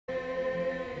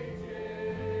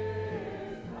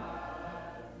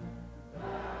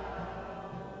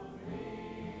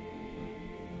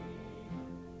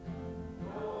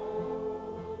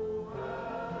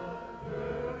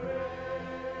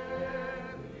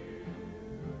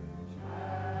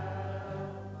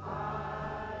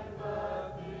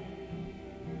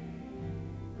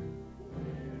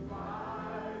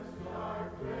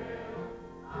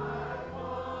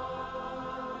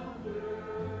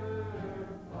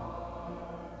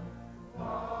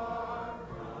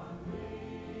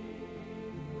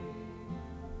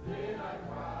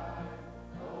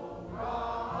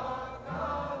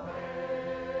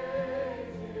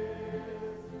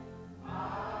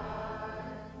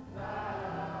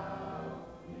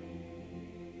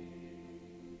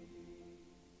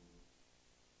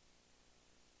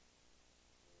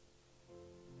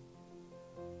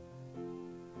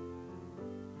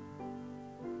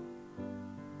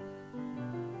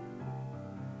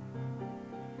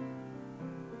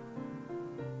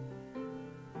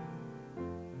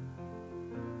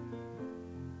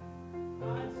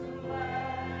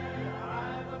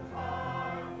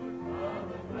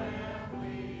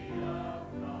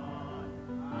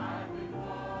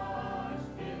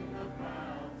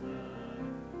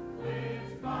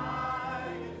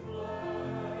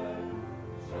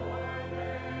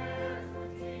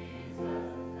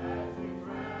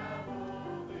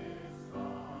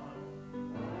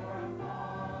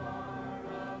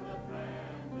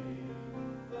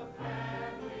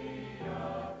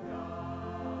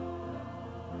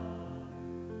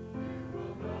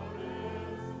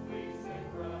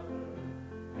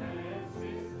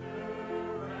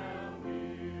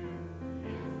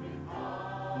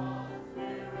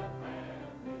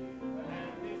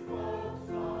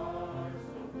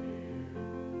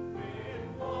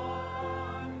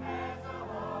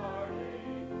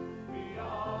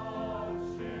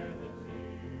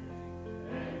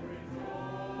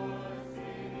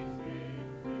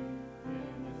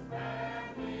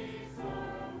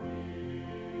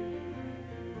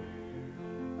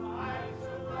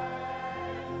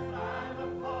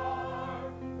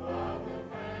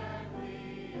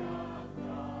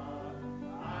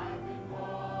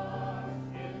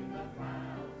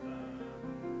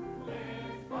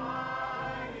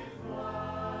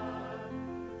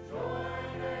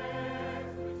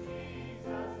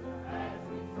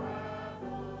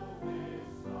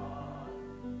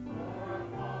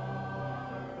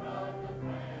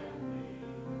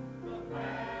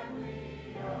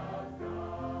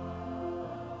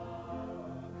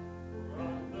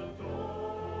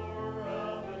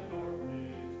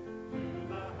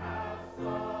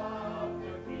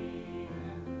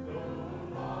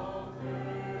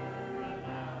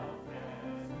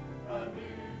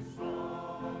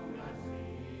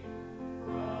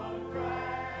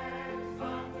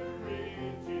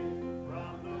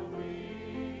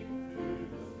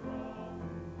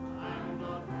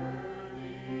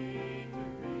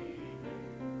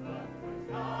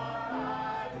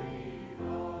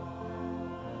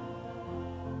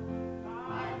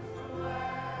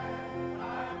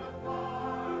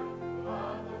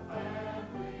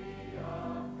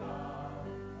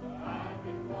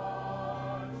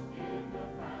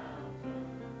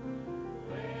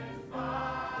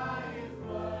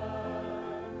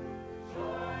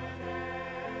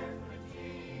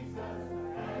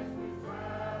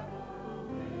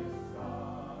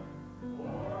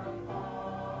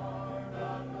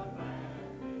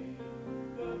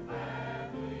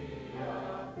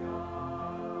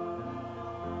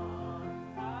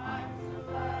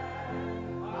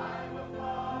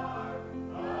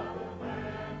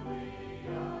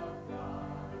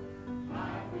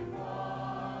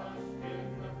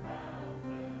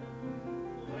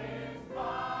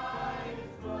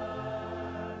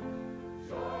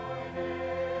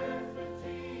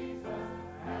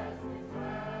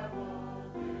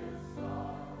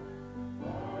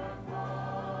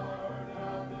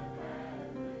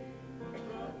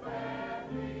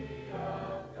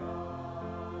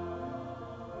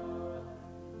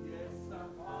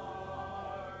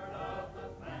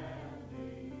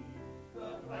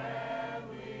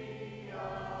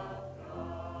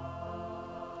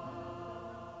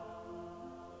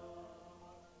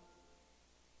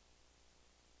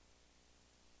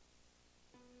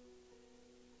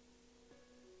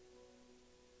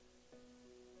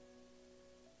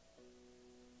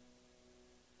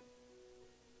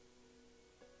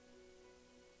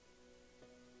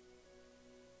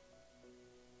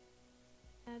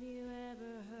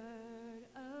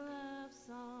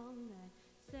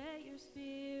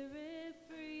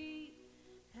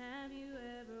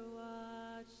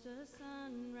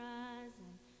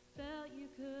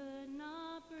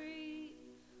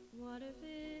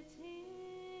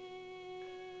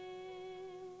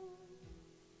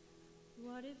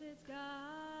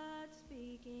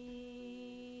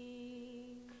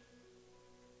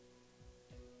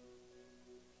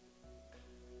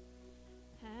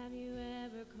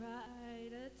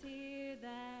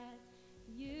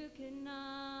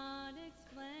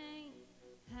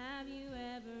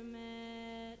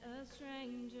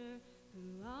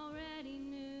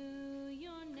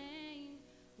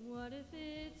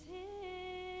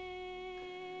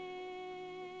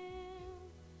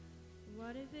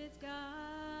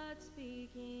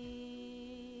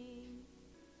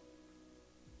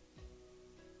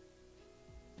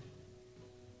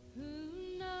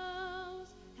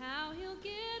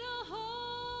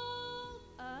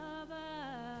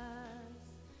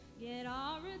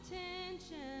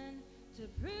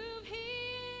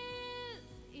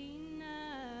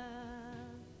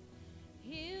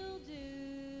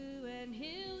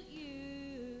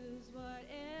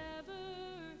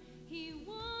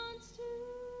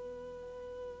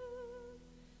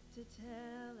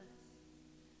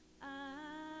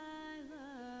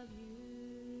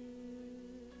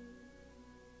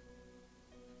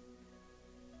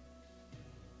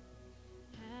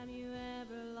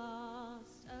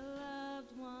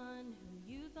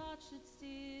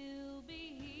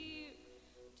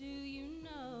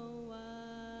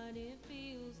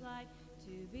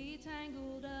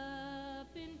tangled up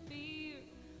in fear?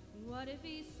 What if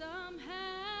he's somehow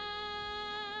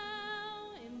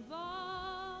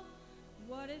involved?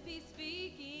 What if he's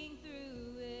speaking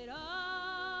through it all?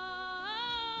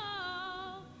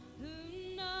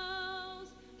 Who knows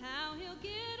how he'll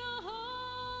get a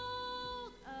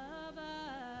hold of us?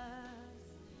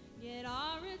 Get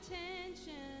our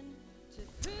attention to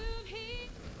prove he...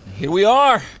 Here we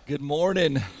are. Good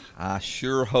morning. I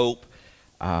sure hope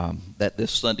that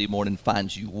this Sunday morning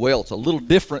finds you well. It's a little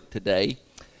different today,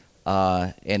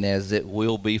 and as it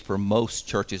will be for most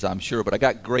churches, I'm sure. But I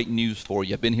got great news for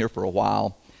you. I've been here for a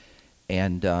while,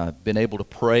 and been able to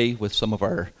pray with some of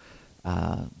our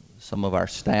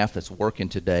staff that's working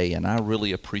today, and I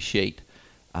really appreciate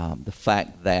the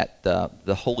fact that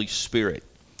the Holy Spirit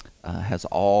has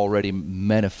already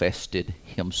manifested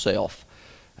Himself,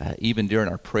 even during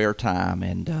our prayer time,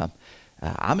 and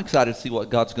I'm excited to see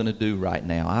what God's going to do right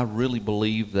now. I really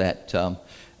believe that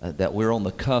that we're on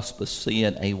the cusp of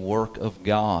seeing a work of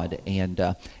God.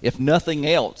 And if nothing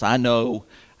else, I know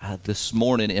this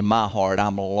morning in my heart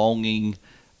I'm longing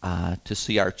to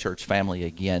see our church family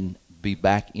again, be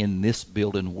back in this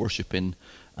building worshiping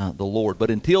the Lord.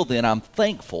 But until then, I'm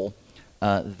thankful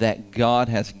that God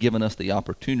has given us the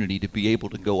opportunity to be able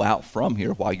to go out from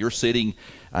here while you're sitting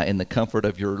in the comfort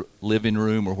of your living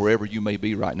room or wherever you may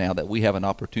be right now, that we have an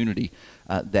opportunity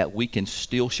that we can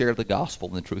still share the gospel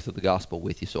and the truth of the gospel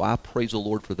with you. So I praise the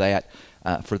Lord for that,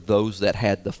 for those that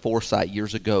had the foresight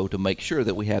years ago to make sure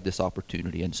that we have this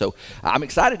opportunity. And so I'm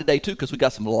excited today, too, because we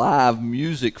got some live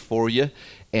music for you,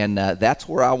 and that's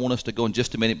where I want us to go in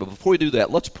just a minute. But before we do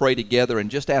that, let's pray together and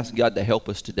just ask God to help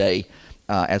us today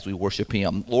as we worship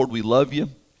Him. Lord, we love you.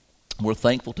 We're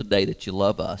thankful today that you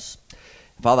love us.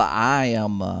 Father,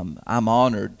 I'm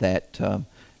honored that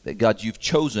God, you've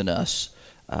chosen us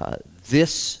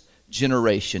this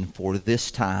generation for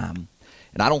this time,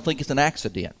 and I don't think it's an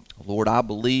accident. Lord, I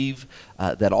believe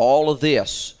that all of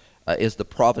this is the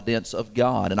providence of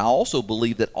God, and I also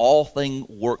believe that all things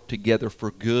work together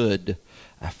for good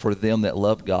for them that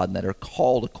love God and that are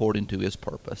called according to His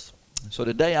purpose. So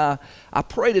today, I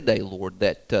pray today, Lord,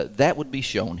 that that would be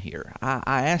shown here.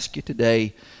 I ask you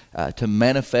today to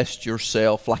manifest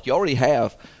yourself like you already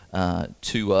have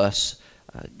to us.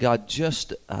 God,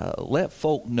 just let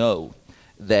folk know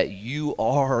that you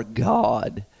are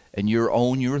God and you're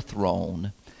on your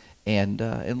throne. And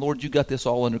Lord, you got this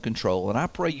all under control. And I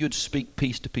pray you'd speak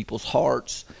peace to people's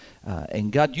hearts.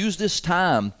 And God, use this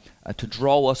time to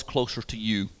draw us closer to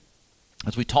you.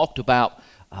 As we talked about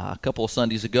a couple of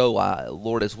Sundays ago,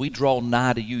 Lord, as we draw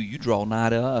nigh to you, you draw nigh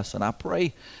to us. And I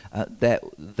pray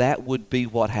that would be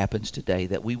what happens today,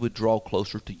 that we would draw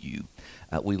closer to you.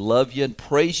 We love you and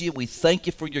praise you. We thank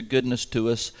you for your goodness to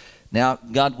us. Now,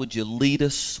 God, would you lead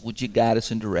us? Would you guide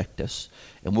us and direct us?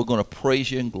 And we're going to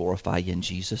praise you and glorify you in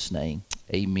Jesus' name.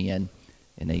 Amen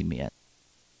and amen.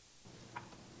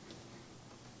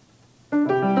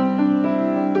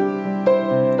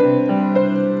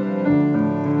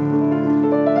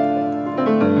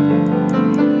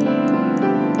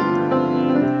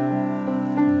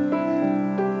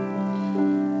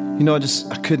 You know,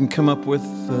 I couldn't come up with,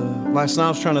 last night I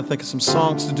was trying to think of some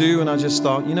songs to do, and I just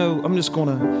thought, I'm just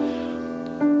going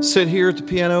to sit here at the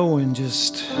piano and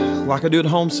just, like I do at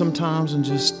home sometimes, and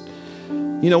just,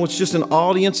 it's just an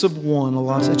audience of one a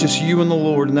lot. It's just you and the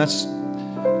Lord, and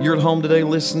you're at home today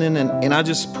listening, and I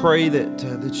just pray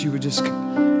that you would just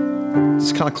kind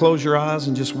of close your eyes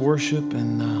and just worship,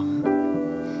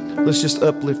 and let's just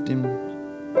uplift Him.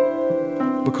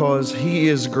 Because He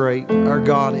is great. Our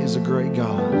God is a great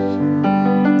God.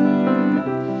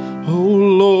 Oh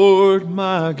Lord,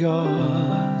 my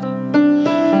God,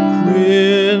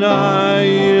 when I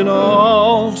in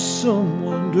awesome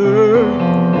wonder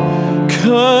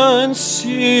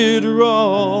consider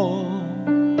all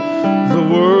the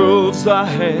worlds Thy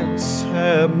hands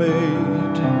have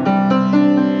made,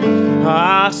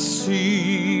 I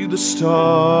see the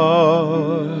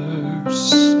stars,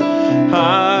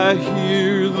 I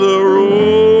hear the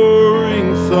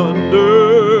roaring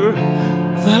thunder,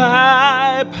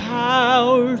 Thy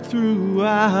power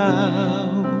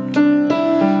throughout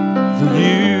the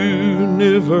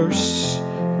universe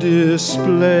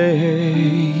displayed.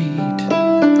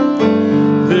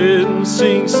 Then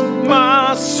sings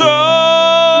my soul,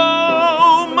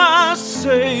 my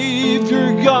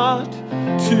Savior God,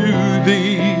 to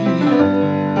Thee.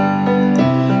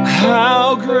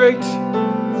 How great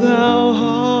Thou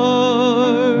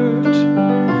art,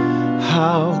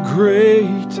 how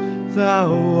great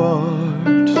Thou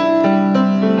art.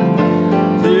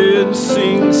 Then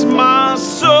sings my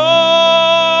soul,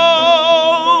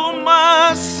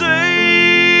 my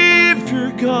Savior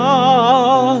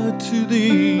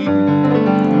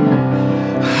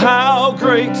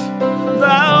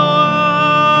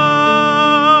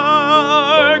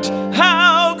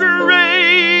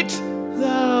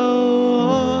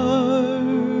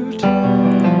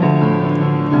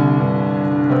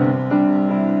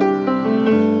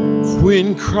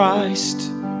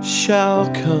Christ shall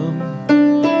come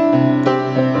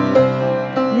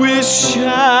with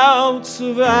shouts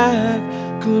of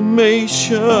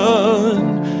acclamation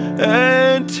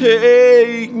and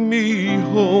take me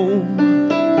home,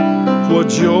 for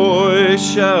joy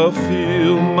shall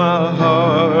fill my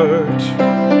heart.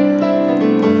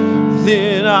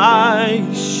 Then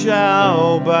I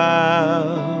shall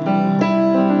bow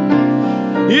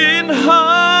in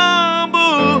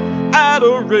humble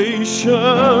adoration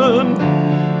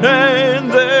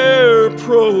and there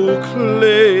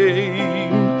proclaim,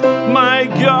 my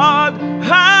God,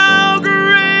 how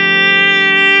great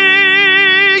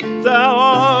thou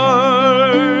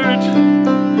art.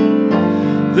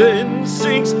 Then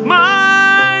sings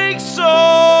my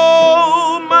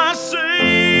soul, my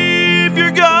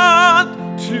Savior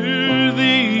God, to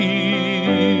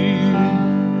thee.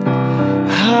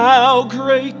 How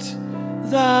great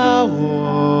thou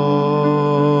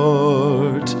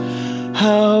art,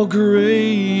 how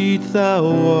great thou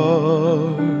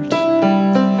art.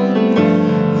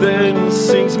 Then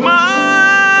sings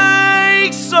my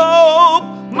soul,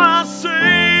 my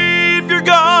Savior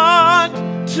God,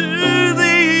 to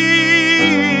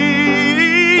thee.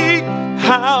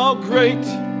 How great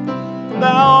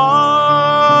thou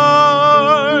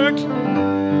art,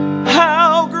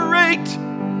 how great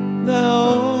thou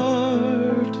art.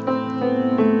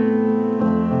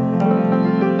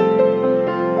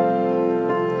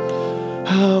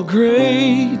 How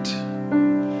great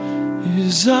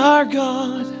is our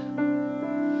God.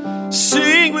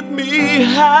 Sing with me,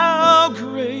 how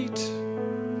great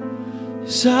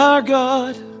is our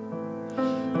God.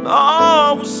 And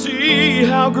all will see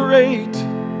how great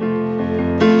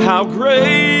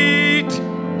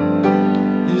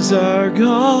is our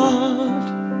God.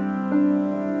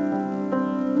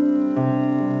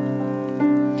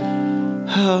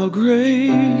 How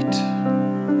great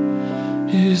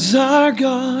is our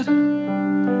God.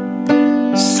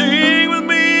 Sing with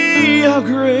me, how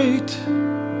great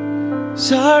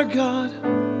is our God.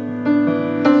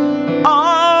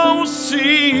 Oh,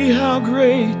 see how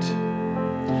great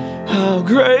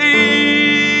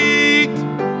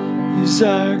is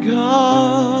our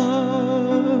God.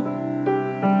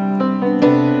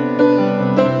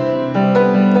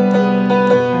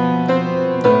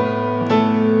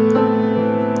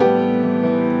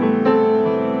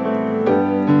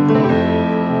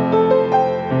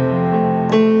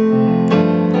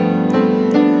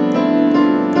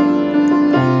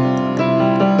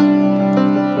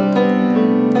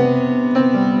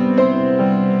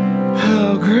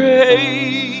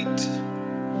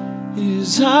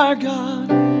 Our God,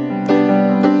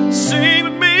 sing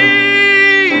with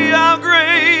me, how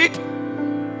great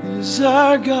is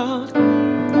our God.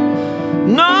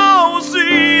 No, we'll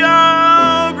see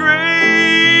how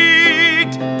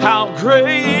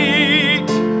great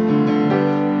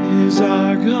is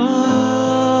our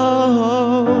God.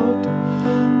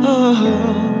 Oh.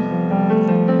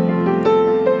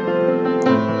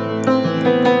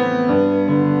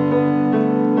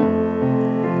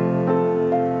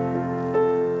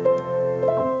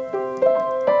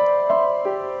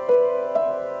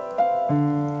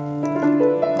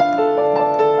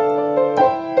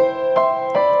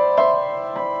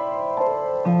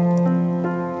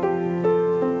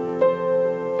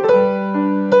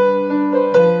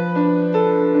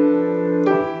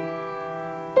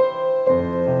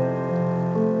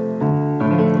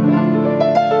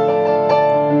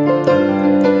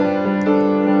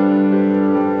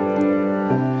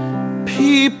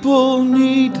 People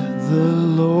need the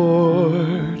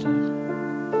Lord.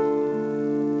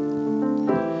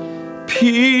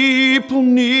 People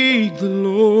need the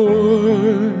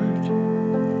Lord.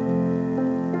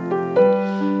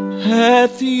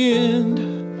 At the end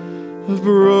of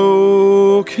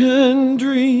broken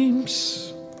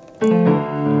dreams,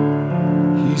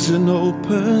 He's an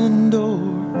open door.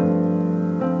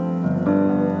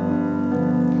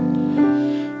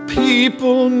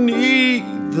 People need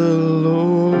the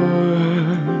Lord.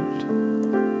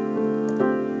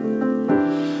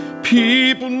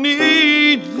 People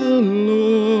need the Lord.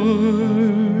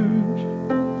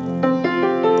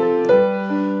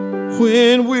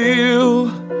 When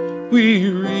will we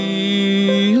realize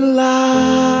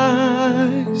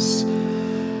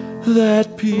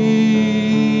that people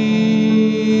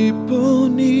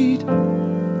need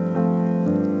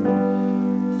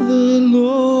the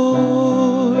Lord?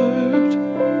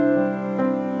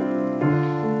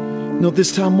 No,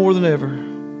 this time more than ever,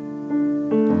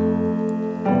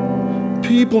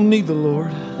 people need the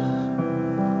Lord.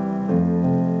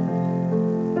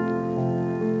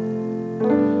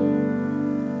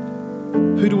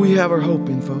 Who do we have our hope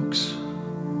in, folks?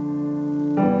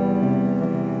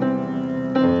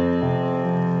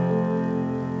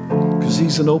 Because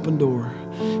He's an open door.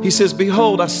 He says,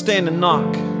 behold, I stand and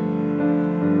knock.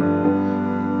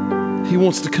 He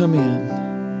wants to come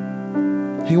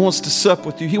in. He wants to sup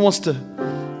with you. He wants to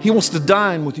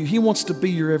dine with you. He wants to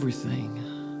be your everything.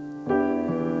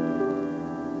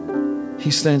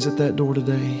 He stands at that door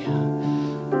today.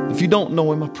 If you don't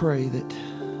know Him, I pray that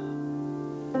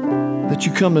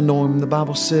you come to know Him. The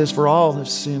Bible says, for all have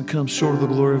sinned, come short of the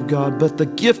glory of God. But the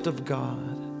gift of God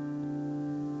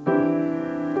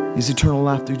is eternal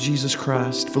life through Jesus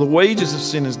Christ. For the wages of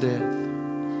sin is death,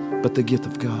 but the gift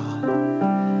of God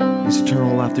is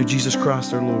eternal life through Jesus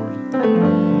Christ our Lord.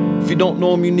 If you don't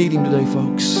know Him, you need Him today,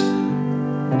 folks.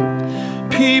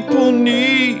 People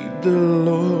need the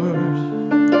Lord.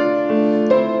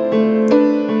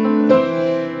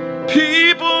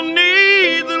 People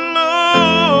need the Lord.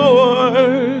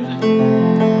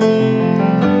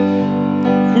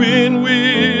 When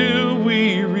will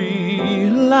we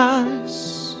realize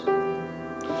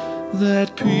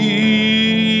that people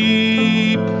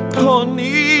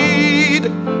need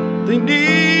the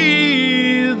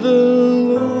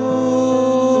Lord?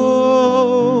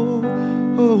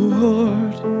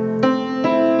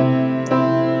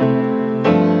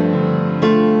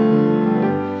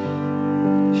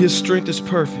 His strength is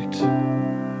perfect.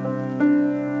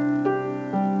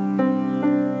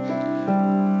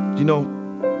 You know,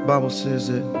 the Bible says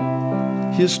that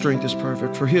His strength is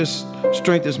perfect. For His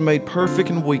strength is made perfect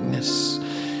in weakness.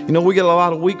 You know, we got a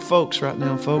lot of weak folks right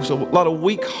now, folks. A lot of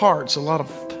weak hearts, a lot of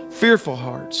fearful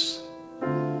hearts.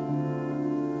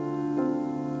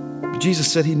 But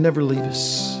Jesus said He'd never leave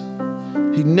us.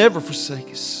 He'd never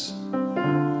forsake us.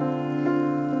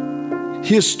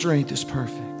 His strength is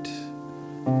perfect.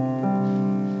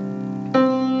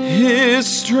 His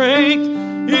strength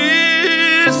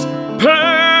is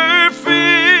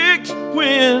perfect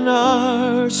when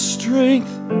our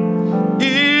strength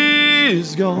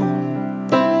is gone.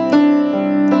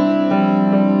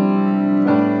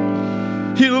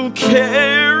 He'll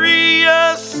carry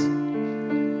us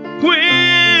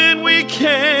when we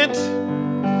can't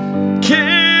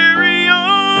carry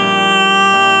on.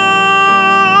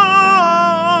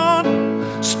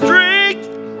 Strength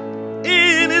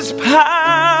in His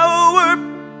power,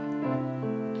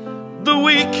 the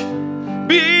weak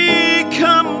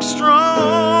become strong.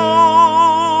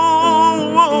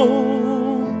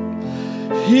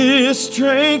 His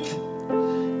strength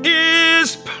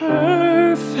is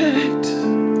perfect.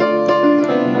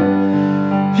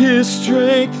 His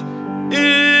strength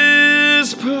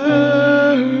is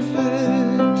perfect.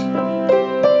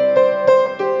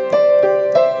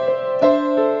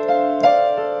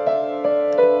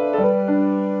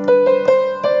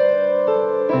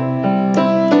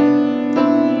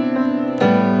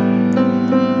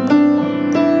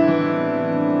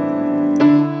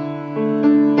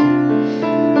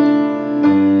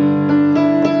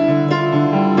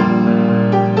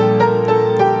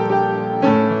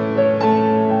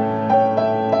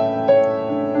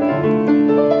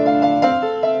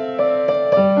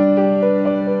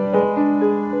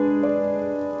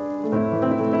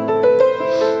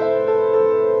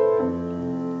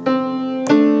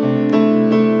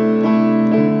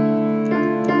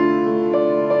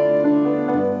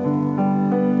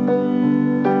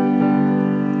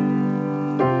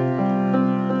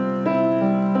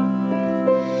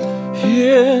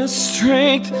 His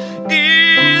strength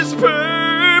is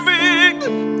perfect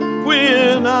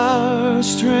when our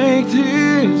strength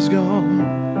is gone.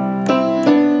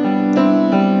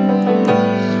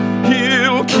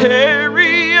 He'll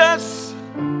carry us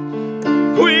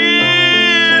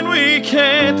when we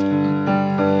can't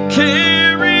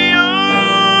carry on.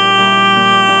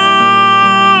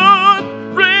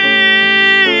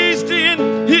 Raised in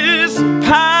His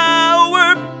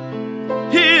power,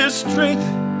 His strength,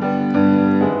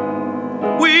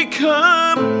 we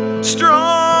come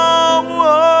strong.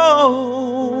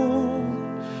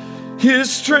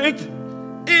 His strength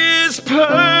is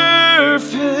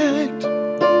perfect.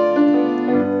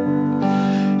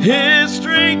 His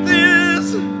strength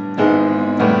is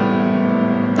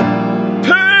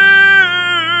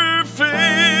perfect.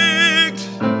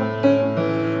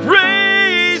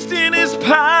 Raised in His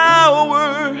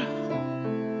power,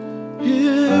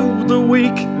 the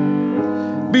weak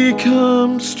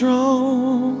become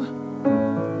strong.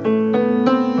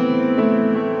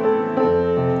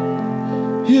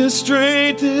 His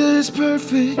strength is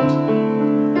perfect.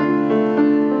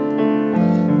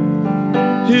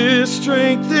 His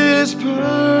strength is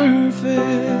perfect.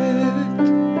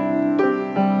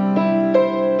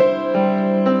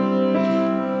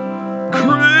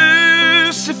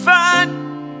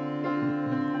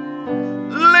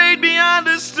 behind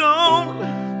a stone.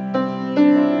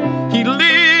 He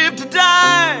lived to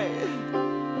die,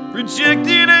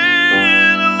 rejected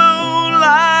and alone,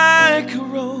 like a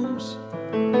rose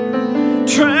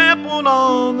trampled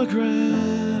on the ground.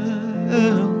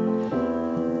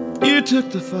 You took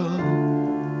the fall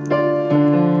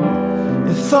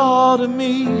and thought of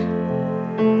me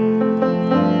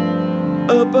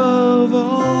above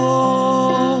all.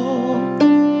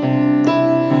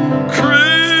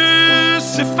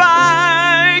 Crucified,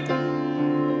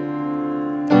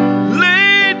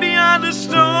 laid behind a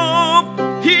stone,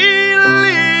 he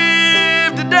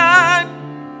lived to die,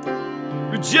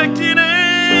 rejected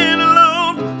and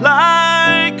alone,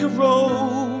 like a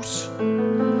rose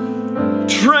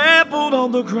trampled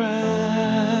on the ground.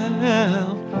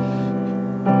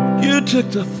 You took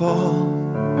the fall,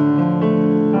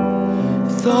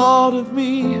 thought of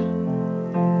me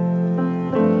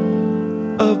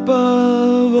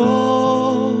above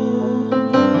all.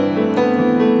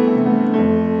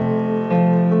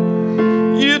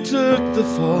 You took the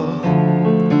fall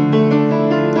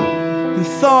and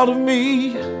thought of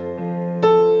me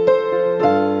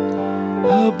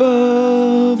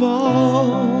above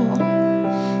all.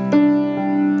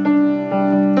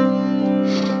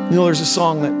 You know, there's a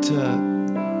song that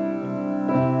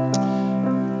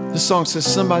this song says,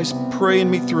 somebody's praying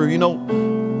me through. You know,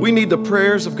 we need the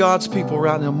prayers of God's people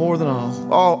right now more than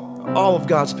all of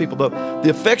God's people. The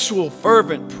effectual,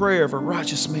 fervent prayer of a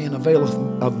righteous man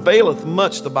availeth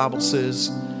much, the Bible says.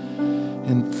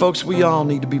 And folks, we all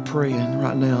need to be praying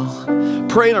right now,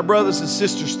 praying our brothers and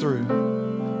sisters through.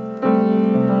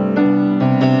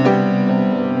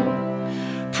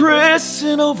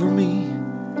 Pressing over me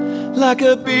like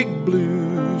a big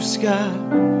blue sky.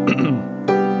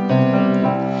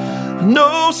 I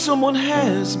know someone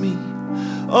has me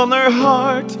on their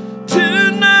heart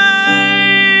tonight.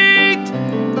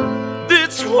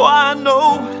 That's why I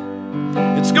know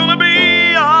it's gonna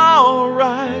be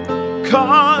alright,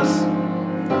 'cause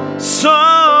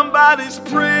somebody's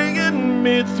praying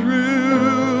me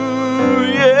through,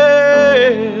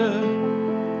 yeah.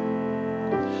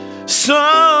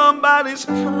 Somebody's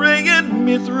praying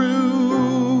me through.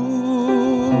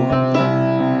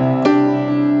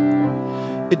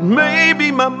 It may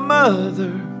be my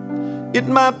mother, it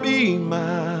might be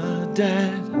my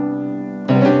dad,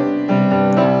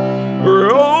 or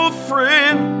an old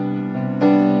friend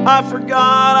I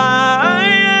forgot I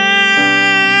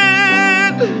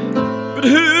had. But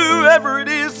whoever it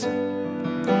is,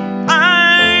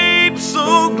 I'm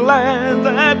so glad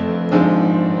that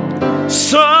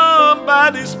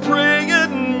somebody's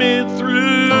praying me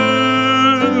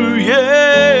through,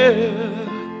 yeah.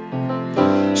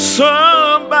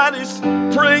 Somebody's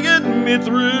praying me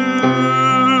through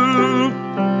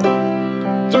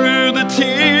the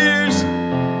tears,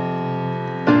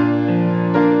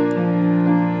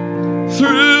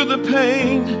 through the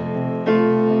pain,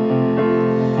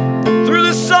 through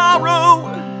the sorrow,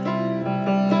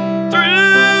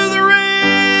 through the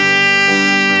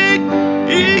rain.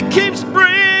 He keeps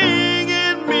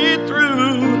bringing me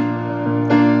through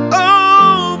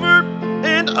over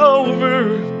and over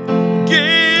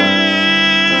again.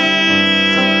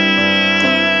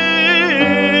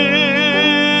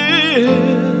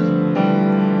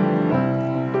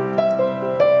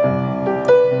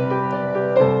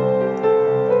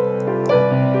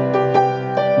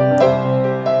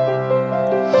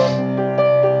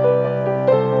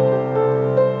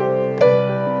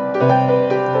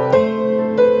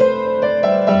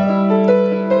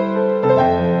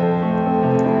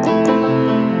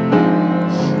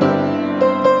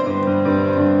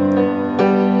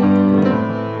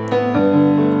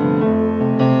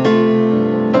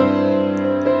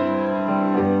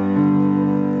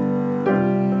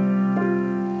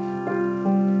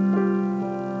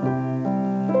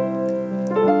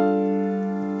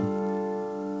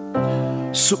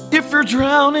 So if you're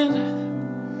drowning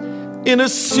in a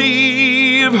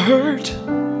sea of hurt,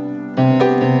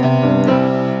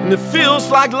 and it feels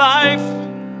like life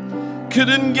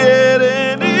couldn't get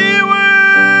any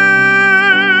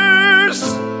worse,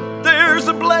 there's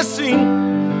a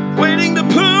blessing waiting to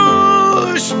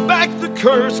push back the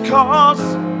curse, 'cause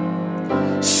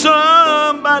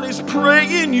somebody's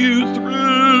praying you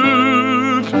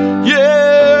through,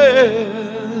 yeah.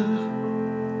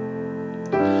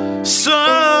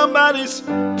 Somebody's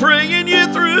praying you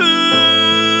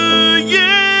through,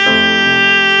 yes.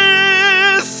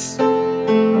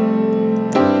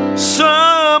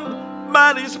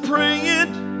 Somebody's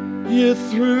praying you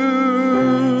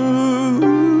through.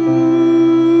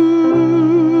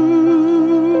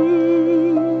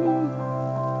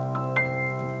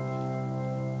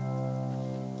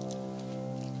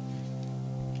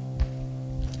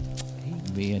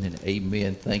 Amen and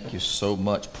amen. Thank you so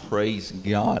much. Praise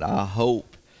God. I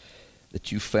hope that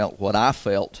you felt what I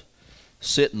felt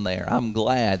sitting there. I'm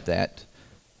glad that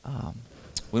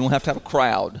we don't have to have a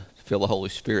crowd to feel the Holy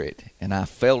Spirit, and I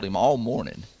felt Him all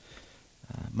morning.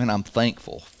 Man, I'm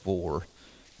thankful for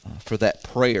that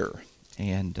prayer,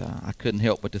 and I couldn't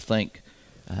help but to think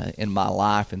in my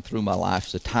life and through my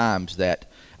life the times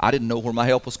that I didn't know where my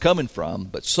help was coming from,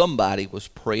 but somebody was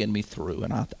praying me through,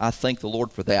 and I thank the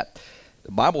Lord for that.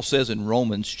 The Bible says in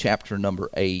Romans chapter number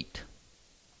 8,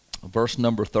 verse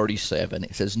number 37,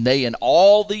 it says, "Nay, in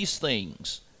all these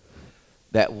things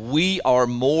that we are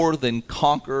more than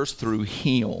conquerors through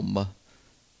Him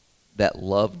that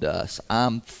loved us."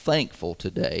 I'm thankful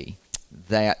today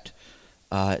that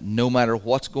no matter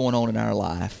what's going on in our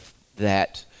life,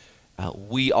 that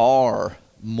we are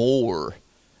more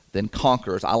than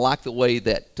conquerors. I like the way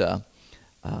that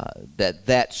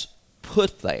that's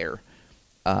put there.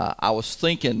 I was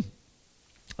thinking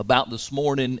about this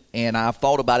morning, and I've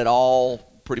thought about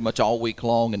it pretty much all week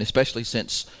long, and especially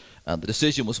since the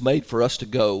decision was made for us to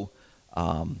go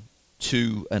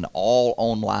to an all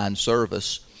online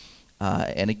service.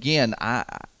 And again,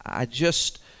 I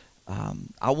just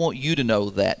I want you to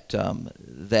know that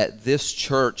that this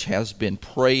church has been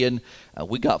praying.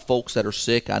 We got folks that are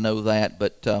sick, I know that,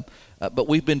 but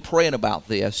we've been praying about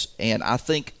this, and I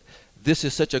think this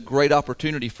is such a great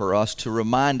opportunity for us to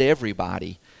remind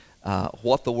everybody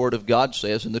what the Word of God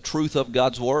says and the truth of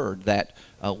God's Word, that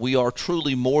we are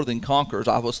truly more than conquerors.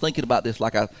 I was thinking about this,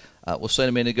 like I was saying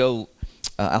a minute ago.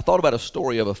 I thought about a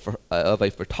story of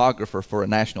a photographer for a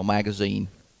national magazine,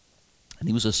 and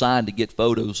he was assigned to get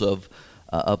photos of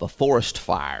a forest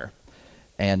fire,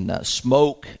 and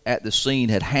smoke at the scene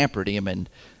had hampered him, and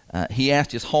he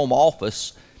asked his home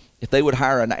office if they would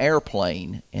hire an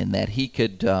airplane and that he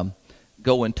could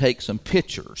go and take some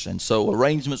pictures. And so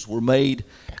arrangements were made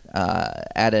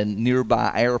at a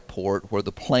nearby airport where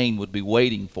the plane would be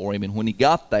waiting for him. And when he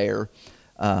got there,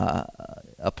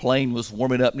 a plane was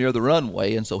warming up near the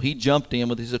runway, and so he jumped in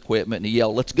with his equipment and he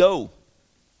yelled, "Let's go!"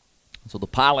 So the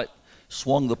pilot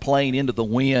swung the plane into the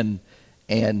wind,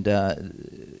 and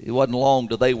it wasn't long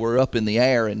till they were up in the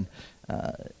air, and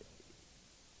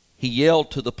he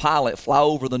yelled to the pilot, "Fly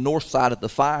over the north side of the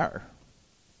fire.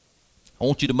 I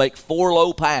want you to make 4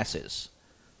 low passes."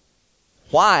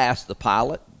 "Why?" asked the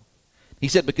pilot. He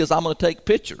said, "Because I'm going to take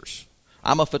pictures.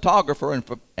 I'm a photographer,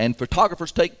 and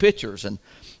photographers take pictures." And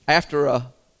after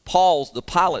a pause, the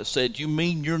pilot said, "You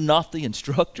mean you're not the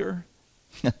instructor?"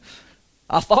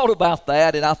 I thought about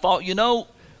that, and I thought,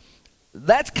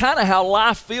 that's kind of how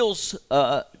life feels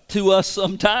to us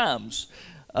sometimes.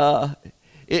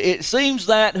 It seems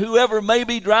that whoever may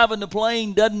be driving the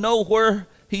plane doesn't know where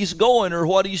he's going or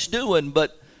what he's doing,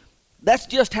 but that's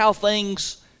just how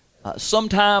things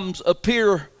sometimes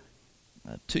appear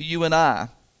to you and I.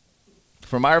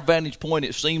 From our vantage point,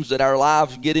 it seems that our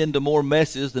lives get into more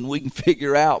messes than we can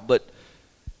figure out, but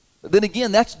then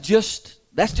again, that's just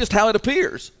how it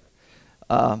appears.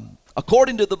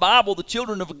 According to the Bible, the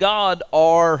children of God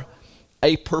are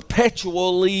a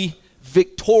perpetually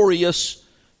victorious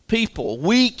people.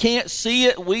 We can't see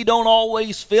it, we don't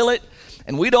always feel it,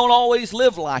 and we don't always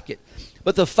live like it.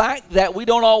 But the fact that we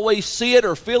don't always see it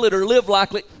or feel it or live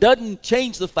like it doesn't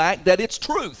change the fact that it's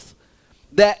truth,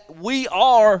 that we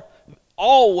are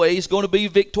always going to be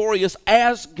victorious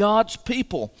as God's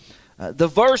people. The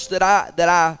verse that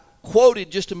I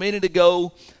quoted just a minute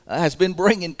ago has been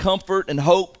bringing comfort and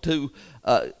hope to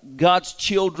God's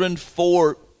children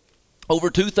for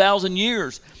over 2,000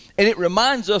 years. And it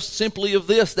reminds us simply of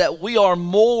this, that we are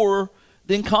more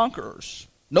than conquerors.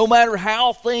 No matter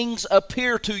how things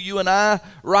appear to you and I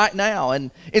right now,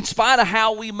 and in spite of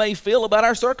how we may feel about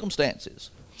our circumstances.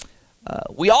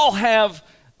 We all have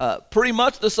pretty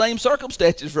much the same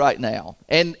circumstances right now.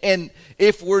 And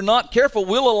if we're not careful,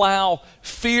 we'll allow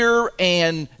fear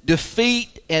and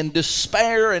defeat and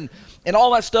despair and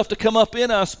all that stuff to come up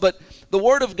in us. But the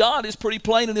Word of God is pretty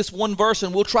plain in this one verse,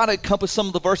 and we'll try to encompass some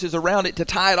of the verses around it to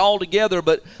tie it all together.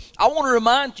 But I want to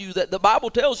remind you that the Bible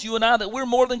tells you and I that we're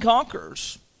more than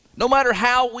conquerors, no matter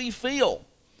how we feel.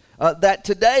 That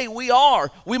today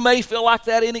we may feel like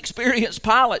that inexperienced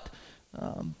pilot.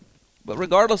 But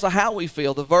regardless of how we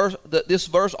feel, this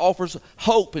verse offers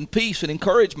hope and peace and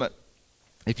encouragement.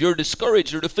 If you're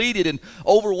discouraged or defeated and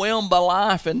overwhelmed by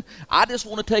life, and I just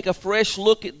want to take a fresh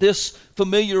look at this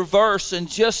familiar verse and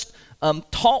just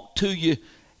talk to you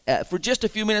for just a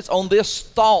few minutes on this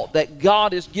thought that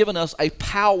God has given us a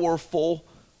powerful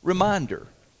reminder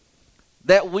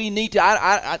that we need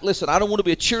to, listen, I don't want to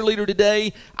be a cheerleader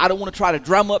today. I don't want to try to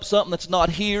drum up something that's not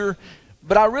here.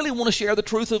 But I really want to share the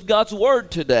truth of God's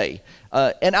Word today.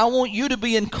 And I want you to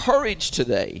be encouraged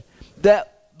today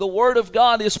that the Word of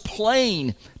God is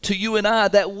plain to you and I,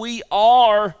 that we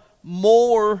are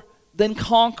more than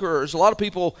conquerors. A lot of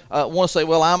people want to say,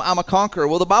 well, I'm a conqueror.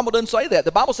 Well, the Bible doesn't say that.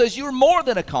 The Bible says you're more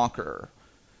than a conqueror.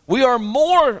 We are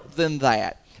more than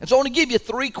that. And so I want to give you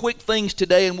 3 quick things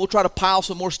today, and we'll try to pile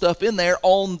some more stuff in there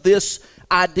on this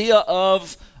idea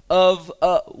of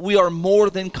we are more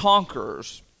than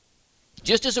conquerors.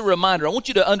 Just as a reminder, I want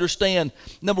you to understand,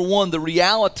 number one, the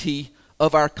reality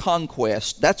of our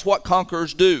conquest. That's what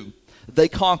conquerors do. They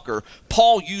conquer.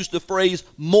 Paul used the phrase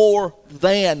more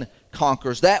than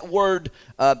conquerors. That word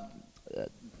that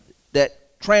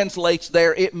translates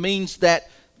there, it means that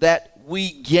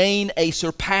we gain a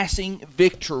surpassing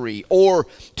victory, or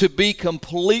to be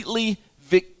completely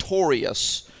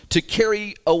victorious, to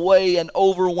carry away an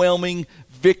overwhelming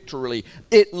victory.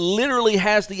 It literally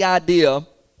has the idea,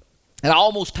 and I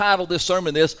almost titled this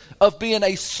sermon this, of being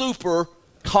a super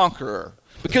conqueror,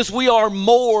 because we are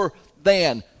more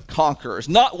than conquerors.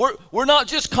 We're not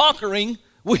just conquering,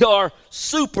 we are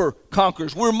super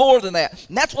conquerors. We're more than that.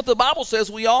 And that's what the Bible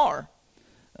says we are.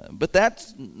 But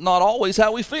that's not always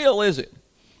how we feel, is it?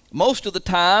 Most of the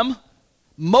time,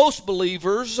 most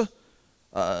believers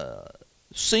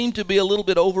seem to be a little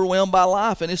bit overwhelmed by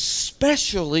life, and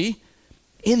especially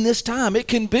in this time. It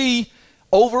can be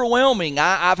overwhelming.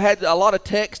 I've had a lot of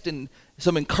text and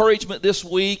some encouragement this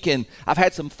week, and I've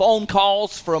had some phone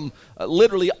calls from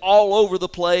literally all over the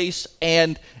place,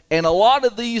 and a lot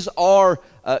of these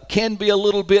can be a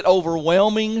little bit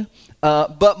overwhelming,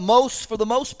 but for the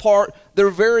most part, they're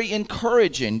very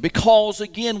encouraging, because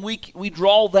again, we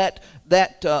draw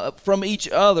that from each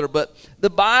other. But the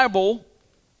Bible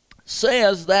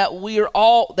says that we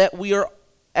are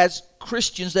as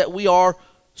Christians, that we are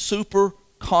super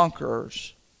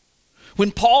conquerors.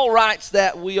 When Paul writes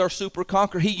that we are super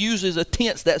conquerors, he uses a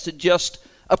tense that suggests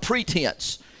a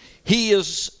pretense. He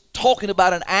is talking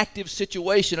about an active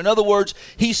situation. In other words,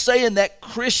 he's saying that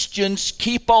Christians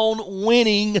keep on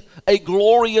winning a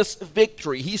glorious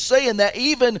victory. He's saying that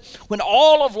even when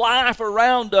all of life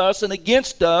around us and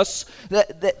against us,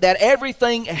 that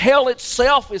everything, hell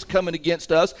itself is coming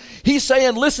against us, he's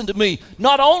saying, listen to me,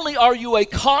 not only are you a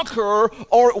conqueror,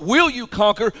 or will you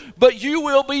conquer, but you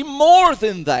will be more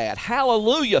than that.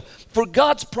 Hallelujah. For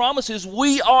God's promises,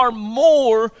 we are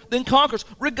more than conquerors,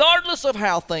 regardless of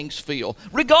how things feel,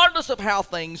 regardless of how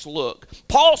things look.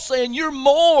 Paul's saying you're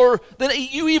more than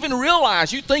you even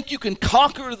realize. You think you can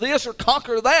conquer this or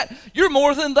conquer that. You're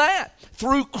more than that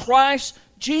through Christ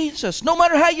Jesus. No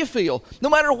matter how you feel, no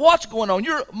matter what's going on,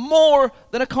 you're more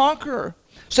than a conqueror.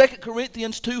 2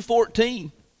 Corinthians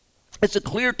 2:14. It's a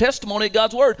clear testimony of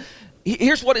God's word.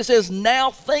 Here's what it says: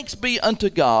 now thanks be unto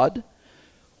God,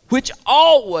 which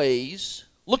always,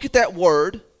 look at that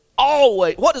word,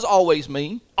 always. What does always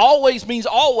mean? Always means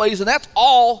always, and that's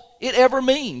all it ever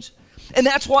means. And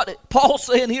that's what Paul's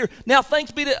saying here. Now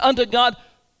thanks be unto God,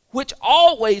 which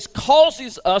always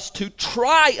causes us to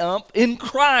triumph in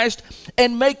Christ,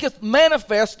 and maketh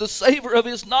manifest the savor of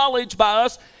his knowledge by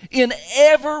us in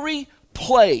every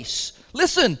place.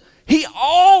 Listen, he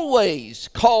always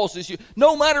causes you,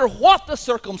 no matter what the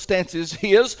circumstances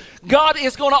is, God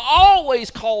is going to always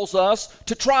cause us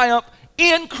to triumph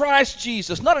in Christ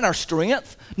Jesus. Not in our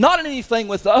strength, not in anything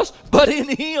with us, but in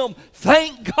him.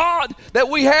 Thank God that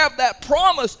we have that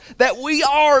promise that we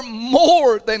are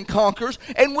more than conquerors,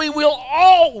 and we will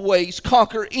always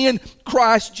conquer in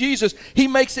Christ Jesus. He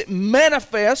makes it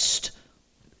manifest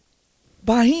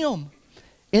by him.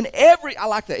 I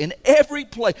like that, in every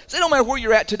place. So no matter where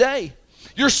you're at today,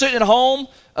 you're sitting at home.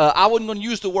 I wasn't going to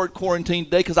use the word quarantine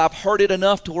today because I've heard it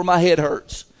enough to where my head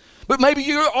hurts. But maybe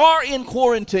you are in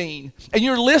quarantine and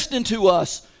you're listening to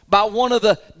us by one of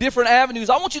the different avenues.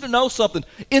 I want you to know something.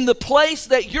 In the place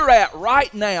that you're at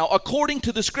right now, according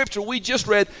to the scripture we just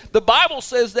read, the Bible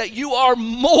says that you are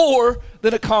more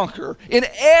than a conqueror in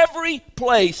every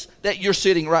place that you're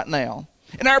sitting right now.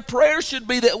 And our prayer should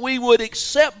be that we would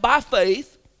accept by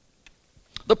faith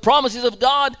the promises of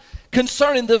God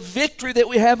concerning the victory that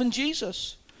we have in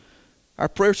Jesus. Our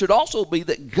prayer should also be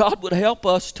that God would help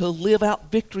us to live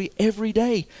out victory every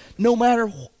day, no matter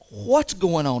what's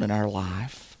going on in our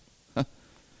life,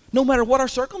 no matter what our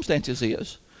circumstances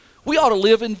is. We ought to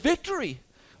live in victory.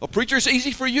 Well, preacher, it's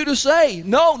easy for you to say.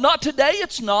 No, not today,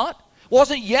 it's not.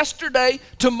 Wasn't yesterday.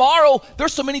 Tomorrow,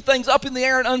 there's so many things up in the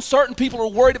air and uncertain. People are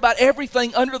worried about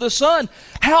everything under the sun.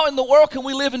 How in the world can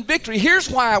we live in victory? Here's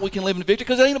why we can live in victory,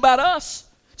 because it ain't about us.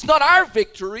 It's not our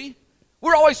victory.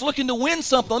 We're always looking to win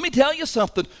something. Let me tell you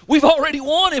something. We've already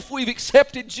won if we've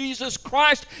accepted Jesus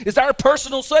Christ as our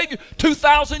personal Savior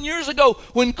 2,000 years ago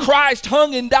when Christ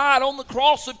hung and died on the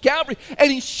cross of Calvary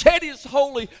and He shed His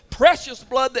holy, precious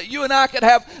blood that you and I could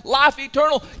have life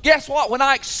eternal. Guess what? When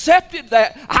I accepted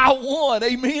that, I won.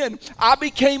 Amen. I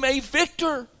became a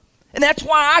victor. And that's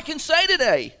why I can say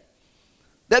today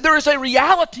that there is a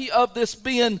reality of this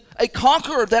being a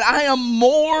conqueror, that I am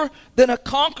more than a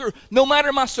conqueror, no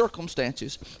matter my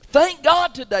circumstances. Thank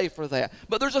God today for that.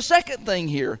 But there's a second thing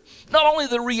here. Not only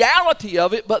the reality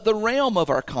of it, but the realm of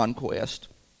our conquest.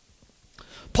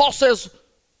 Paul says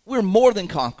we're more than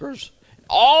conquerors.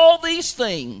 All these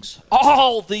things.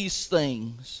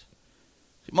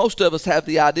 Most of us have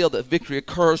the idea that victory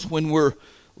occurs when we're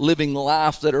living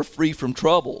lives that are free from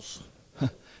troubles.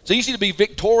 It's easy to be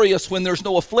victorious when there's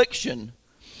no affliction.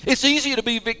 It's easy to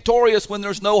be victorious when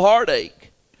there's no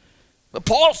heartache. But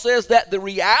Paul says that the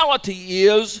reality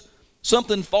is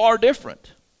something far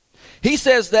different. He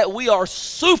says that we are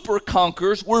super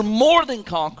conquerors. We're more than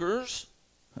conquerors.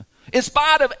 In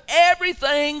spite of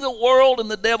everything the world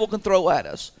and the devil can throw at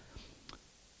us.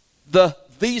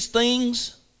 These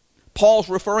things Paul's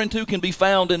referring to can be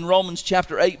found in Romans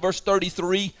chapter 8, verse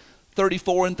 33,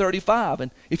 34, and 35.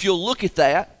 And if you'll look at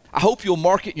that, I hope you'll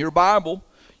mark it in your Bible,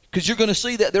 because you're going to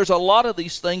see that there's a lot of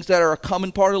these things that are a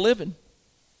common part of living.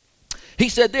 He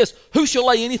said this, who shall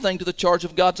lay anything to the charge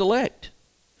of God's elect?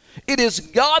 It is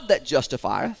God that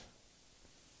justifieth.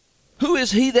 Who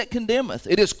is he that condemneth?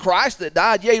 It is Christ that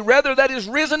died, yea, rather that is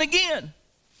risen again,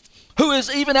 who is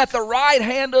even at the right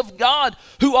hand of God,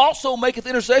 who also maketh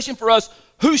intercession for us.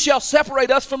 Who shall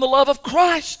separate us from the love of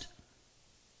Christ?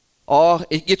 Oh,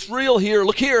 it gets real here.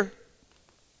 Look here.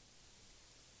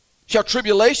 Shall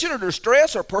tribulation or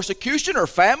distress or persecution or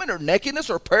famine or nakedness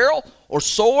or peril or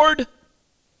sword?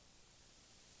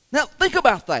 Now think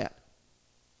about that.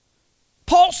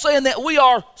 Paul's saying that we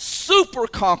are super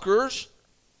conquerors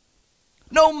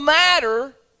no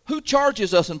matter who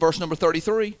charges us in verse number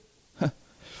 33.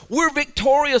 We're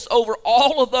victorious over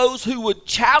all of those who would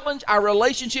challenge our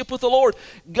relationship with the Lord.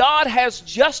 God has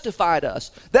justified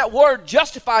us. That word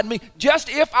justified me, just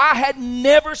if I had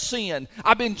never sinned.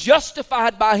 I've been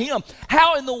justified by Him.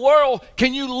 How in the world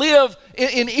can you live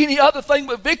in any other thing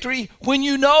but victory when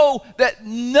you know that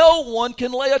no one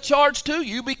can lay a charge to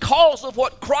you because of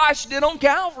what Christ did on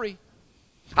Calvary?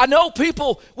 I know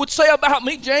people would say about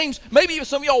me, James, maybe even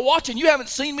some of y'all watching, you haven't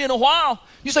seen me in a while.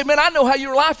 You say, man, I know how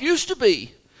your life used to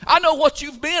be. I know what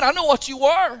you've been. I know what you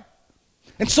were.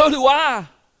 And so do I.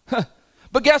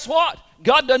 But guess what?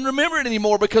 God doesn't remember it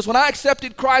anymore, because when I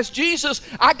accepted Christ Jesus,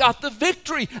 I got the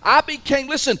victory. I became,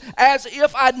 listen, as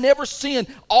if I'd never sinned.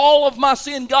 All of my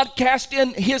sin, God cast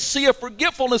in His sea of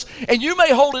forgetfulness. And you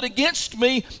may hold it against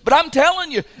me, but I'm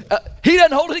telling you, He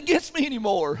doesn't hold it against me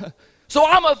anymore. So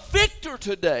I'm a victor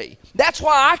today. That's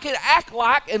why I can act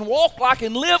like and walk like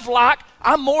and live like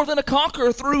I'm more than a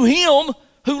conqueror through Him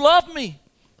who loved me.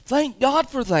 Thank God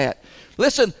for that.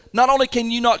 Listen, not only can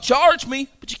you not charge me,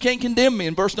 but you can't condemn me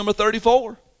in verse number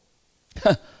 34.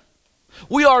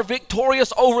 We are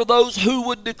victorious over those who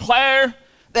would declare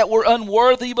that we're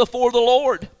unworthy before the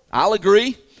Lord. I'll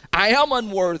agree. I am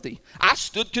unworthy. I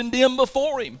stood condemned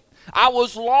before Him. I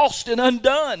was lost and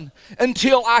undone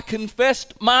until I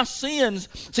confessed my sins.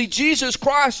 See, Jesus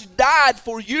Christ died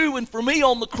for you and for me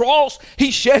on the cross. He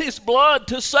shed His blood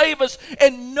to save us,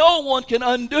 and no one can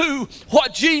undo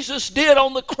what Jesus did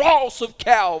on the cross of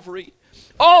Calvary.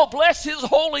 Oh, bless His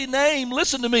holy name.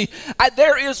 Listen to me.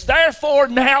 There is therefore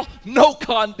now no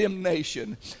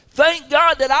condemnation. Thank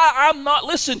God that I'm not,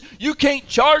 listen, you can't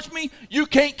charge me, you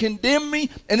can't condemn me,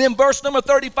 and then verse number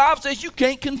 35 says you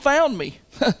can't confound me.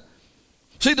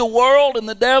 See, the world and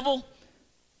the devil,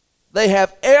 they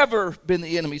have ever been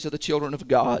the enemies of the children of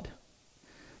God.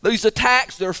 These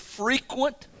attacks, they're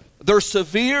frequent, they're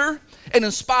severe, and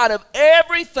in spite of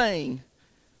everything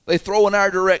they throw in our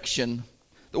direction,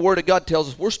 the Word of God tells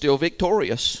us we're still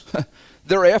victorious.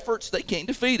 Their efforts, they can't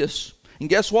defeat us. And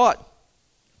guess what?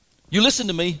 You listen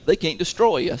to me, they can't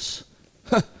destroy us.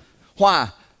 Why?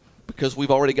 Because we've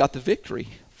already got the victory.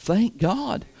 Thank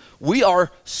God. We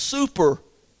are super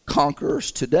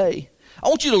conquerors today. I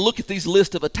want you to look at these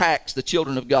list of attacks the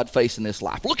children of God face in this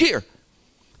life. Look here.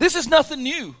 This is nothing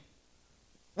new.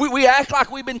 We act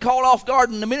like we've been caught off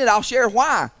guard. In a minute I'll share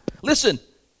why. Listen,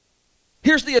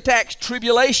 here's the attacks.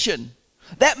 Tribulation.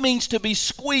 That means to be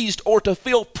squeezed or to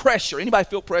feel pressure. Anybody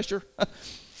feel pressure?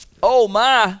 Oh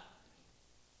my.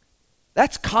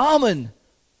 That's common.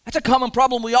 That's a common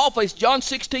problem we all face. John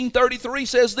 16:33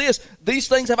 says this, these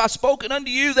things have I spoken unto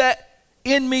you that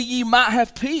in me ye might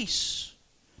have peace.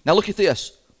 Now look at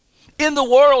this. In the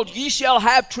world ye shall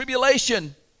have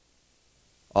tribulation.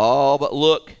 Oh,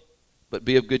 but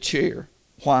be of good cheer.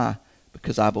 Why?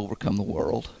 Because I've overcome the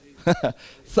world.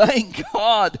 Thank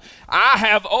God I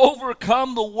have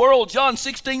overcome the world. John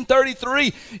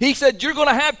 16:33, he said, you're going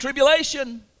to have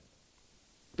tribulation.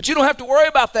 But you don't have to worry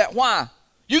about that. Why?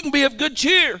 You can be of good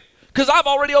cheer because I've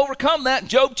already overcome that.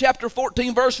 Job chapter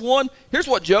 14, verse 1, here's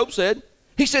what Job said.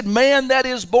 He said, man that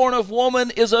is born of woman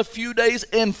is a few days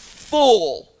and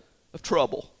full of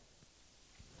trouble.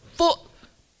 Full.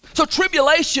 So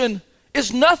tribulation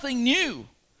is nothing new.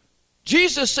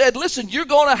 Jesus said, listen, you're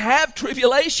going to have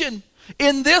tribulation.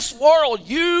 In this world,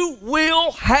 you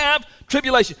will have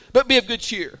tribulation. But be of good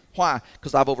cheer. Why?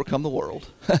 Because I've overcome the world.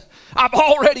 I've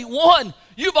already won.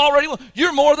 You've already won.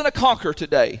 You're more than a conqueror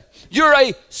today. You're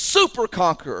a super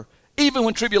conqueror, even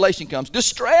when tribulation comes.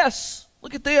 Distress,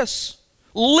 look at this,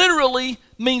 literally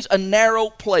means a narrow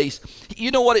place.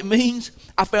 You know what it means?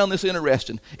 I found this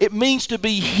interesting. It means to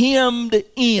be hemmed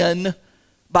in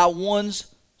by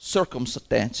one's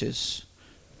circumstances.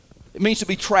 It means to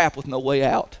be trapped with no way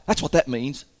out. That's what that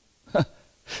means.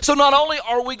 So not only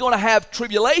are we going to have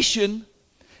tribulation,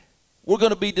 we're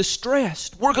going to be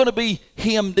distressed. We're going to be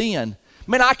hemmed in.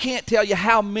 Man, I can't tell you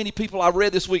how many people I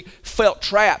read this week felt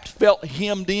trapped, felt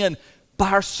hemmed in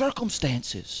by our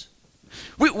circumstances.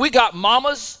 We got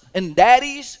mamas and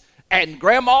daddies and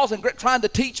grandmas and trying to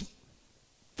teach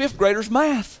fifth graders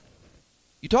math.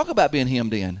 You talk about being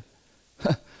hemmed in.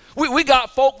 We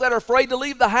got folk that are afraid to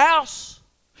leave the house.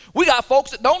 We got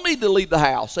folks that don't need to leave the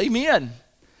house. Amen.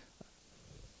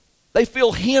 They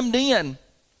feel hemmed in.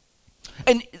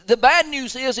 And the bad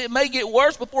news is it may get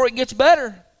worse before it gets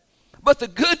better. But the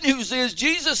good news is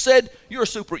Jesus said, you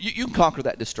can conquer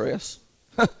that distress.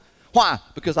 Why?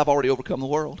 Because I've already overcome the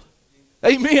world.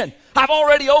 Amen. I've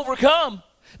already overcome.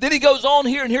 Then he goes on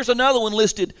here, and here's another one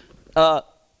listed.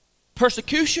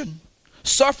 Persecution,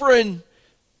 suffering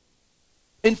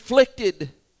inflicted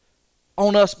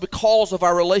on us because of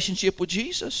our relationship with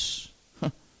Jesus.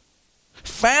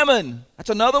 Famine, that's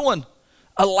another one.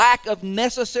 A lack of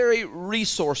necessary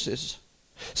resources.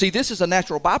 See, this is a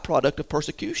natural byproduct of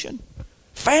persecution.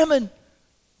 Famine.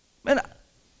 Man,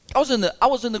 I was in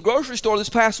the grocery store this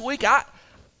past week.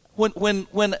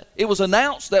 When it was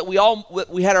announced that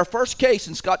we had our first case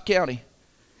in Scott County,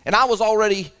 and I was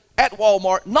already at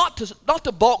Walmart, not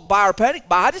to bulk buy or panic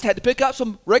buy. I just had to pick up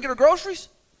some regular groceries.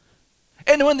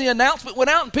 And when the announcement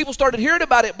went out and people started hearing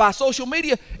about it by social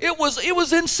media, it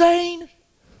was insane.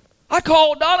 I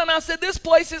called Donna and I said, this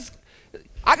place is,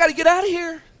 I got to get out of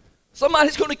here.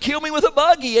 Somebody's going to kill me with a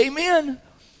buggy. Amen.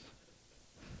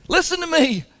 Listen to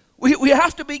me. We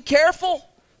have to be careful.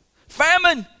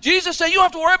 Famine. Jesus said you don't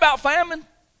have to worry about famine.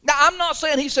 Now, I'm not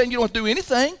saying he's saying you don't have to do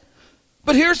anything.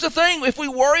 But here's the thing. If we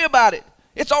worry about it,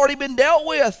 it's already been dealt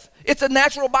with. It's a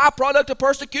natural byproduct of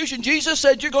persecution. Jesus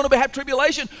said you're going to have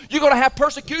tribulation. You're going to have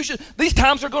persecution. These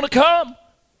times are going to come.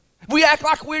 We act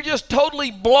like we're just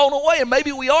totally blown away, and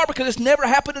maybe we are because it's never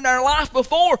happened in our life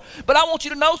before. But I want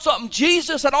you to know something.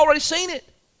 Jesus had already seen it.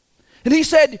 And he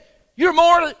said, you're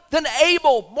more than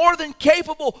able, more than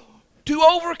capable to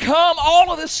overcome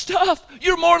all of this stuff.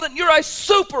 You're a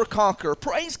super conqueror.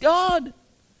 Praise God.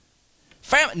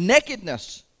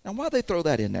 Nakedness. Now, why they throw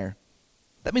that in there?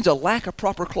 That means a lack of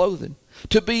proper clothing.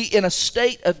 To be in a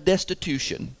state of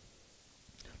destitution.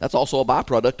 That's also a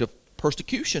byproduct of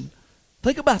persecution.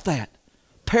 Think about that.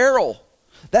 Peril.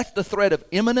 That's the threat of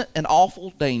imminent and awful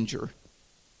danger.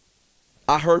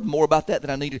 I heard more about that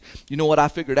than I needed. You know what? I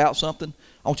figured out something.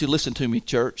 I want you to listen to me,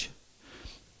 church.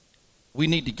 We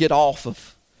need to get off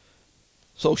of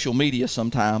social media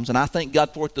sometimes, and I thank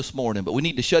God for it this morning, but we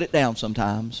need to shut it down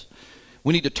sometimes.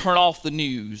 We need to turn off the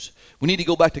news. We need to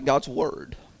go back to God's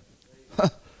Word.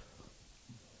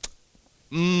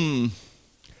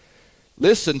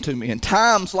 Listen to me. In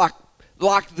times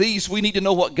like these, we need to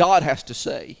know what God has to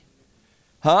say.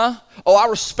 Oh, I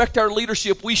respect our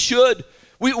leadership. We should.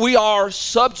 We are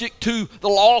subject to the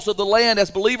laws of the land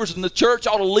as believers, and the church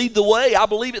ought to lead the way. I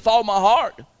believe it with all my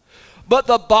heart. But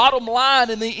the bottom line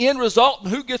and the end result,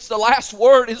 and who gets the last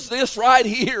word, is this right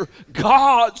here.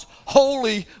 God's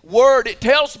holy word. It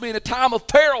tells me in a time of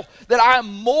peril that I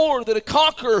am more than a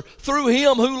conqueror through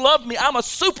him who loved me. I'm a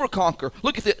super conqueror.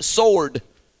 Look at that sword.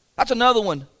 That's another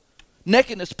one.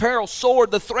 Nakedness, peril,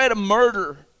 sword, the threat of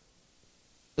murder.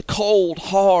 The cold,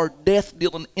 hard,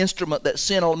 death-dealing instrument that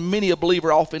sent many a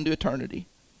believer off into eternity.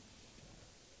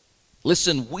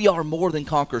 Listen, we are more than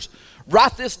conquerors.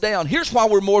 Write this down. Here's why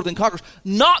we're more than conquerors.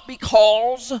 Not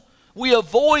because we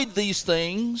avoid these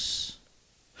things,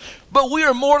 but we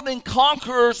are more than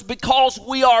conquerors because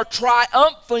we are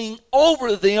triumphing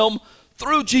over them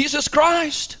through Jesus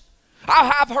Christ.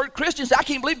 I've heard Christians say, I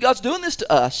can't believe God's doing this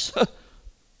to us.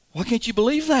 Why can't you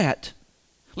believe that?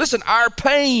 Listen, our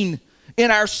pain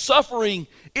and our suffering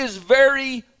is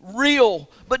very real.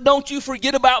 But don't you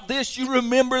forget about this. You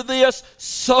remember this.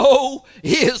 So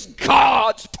is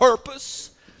God's purpose.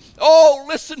 Oh,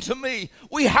 listen to me.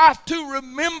 We have to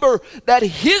remember that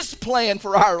His plan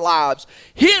for our lives,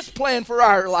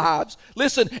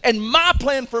 listen, and my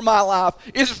plan for my life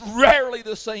is rarely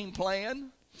the same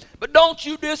plan. But don't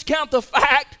you discount the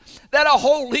fact that a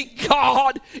holy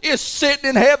God is sitting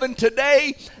in heaven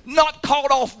today, not caught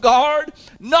off guard,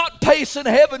 not pacing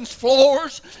heaven's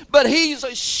floors, but He's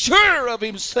sure of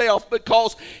Himself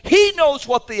because He knows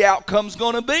what the outcome's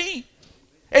going to be.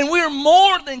 And we're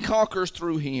more than conquerors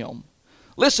through Him.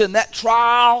 Listen, that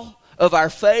trial of our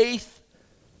faith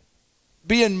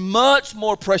being much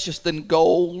more precious than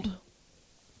gold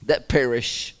that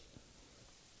perish,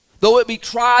 though it be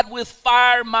tried with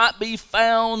fire, might be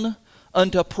found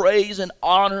unto praise and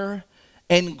honor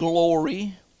and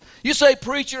glory. You say,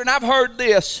 preacher, and I've heard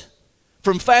this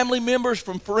from family members,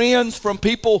 from friends, from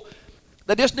people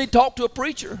that just need to talk to a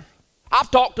preacher.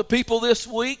 I've talked to people this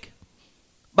week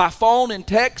by phone and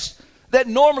text that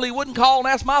normally wouldn't call and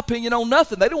ask my opinion on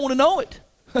nothing. They don't want to know it.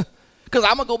 Because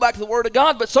I'm going to go back to the Word of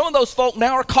God. But some of those folk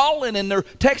now are calling and they're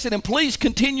texting, and please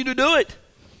continue to do it.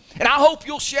 And I hope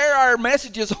you'll share our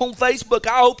messages on Facebook.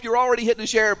 I hope you're already hitting the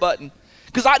share button.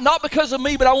 Not because of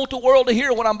me, but I want the world to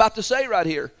hear what I'm about to say right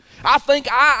here.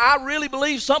 I really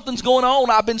believe something's going on.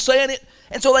 I've been saying it.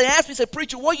 And so they asked me, said,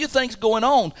 preacher, what do you think's going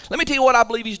on? Let me tell you what I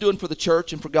believe He's doing for the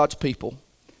church and for God's people.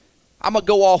 I'm going to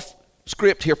go off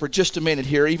script here for just a minute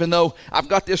here. Even though I've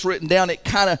got this written down, it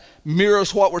kind of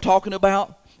mirrors what we're talking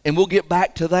about. And we'll get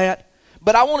back to that.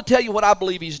 But I want to tell you what I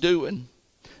believe He's doing.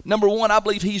 Number one, I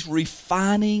believe He's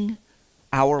refining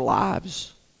our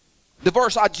lives. The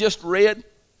verse I just read,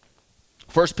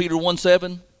 1 Peter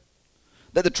 1:7,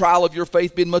 that the trial of your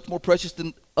faith being much more precious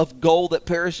than of gold that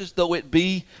perishes, though it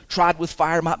be tried with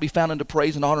fire, might be found unto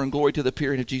praise and honor and glory to the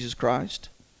appearing of Jesus Christ.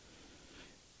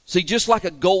 See, just like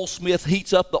a goldsmith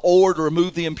heats up the ore to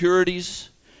remove the impurities,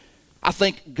 I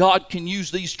think God can use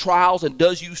these trials and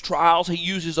does use trials. He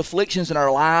uses afflictions in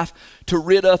our life to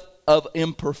rid us of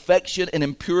imperfection and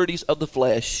impurities of the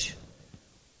flesh.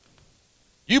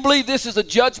 You believe this is a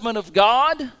judgment of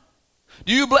God?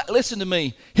 Listen to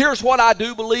me. Here's what I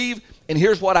do believe, and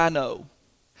here's what I know.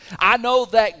 I know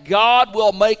that God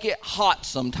will make it hot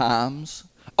sometimes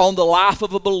on the life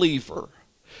of a believer,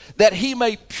 that He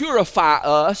may purify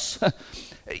us.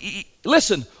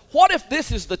 Listen, what if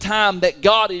this is the time that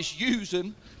God is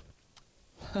using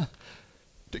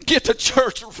to get the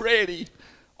church ready?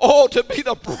 Oh, to be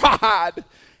the bride.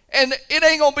 And it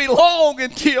ain't going to be long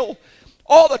until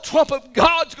the trump of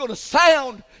God's going to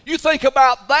sound. You think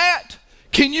about that.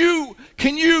 Can you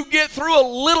get through a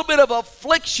little bit of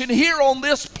affliction here on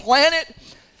this planet?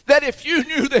 That if you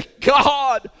knew that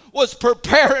God was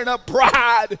preparing a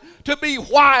bride to be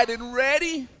white and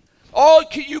ready? Oh,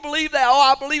 can you believe that? Oh,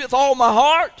 I believe it with all my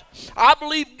heart. I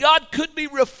believe God could be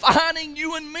refining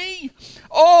you and me.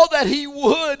 Oh, that He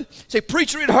would. Say,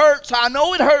 preacher, it hurts. I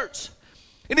know it hurts.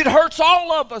 And it hurts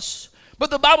all of us.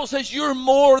 But the Bible says you're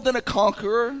more than a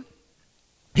conqueror.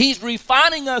 He's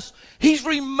refining us. He's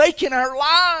remaking our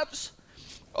lives.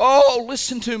 Oh,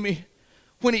 listen to me.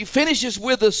 When He finishes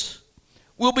with us,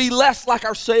 we'll be less like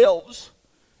ourselves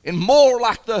and more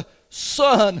like the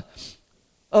Son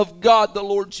of God, the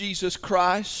Lord Jesus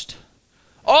Christ.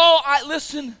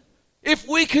 Listen, if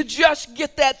we could just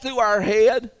get that through our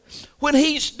head. When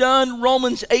He's done,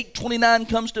 Romans 8:29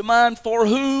 comes to mind. For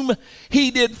whom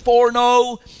He did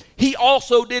foreknow, He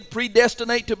also did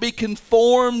predestinate to be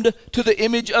conformed to the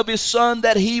image of His Son,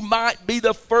 that He might be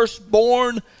the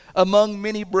firstborn among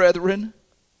many brethren.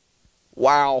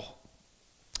 Wow.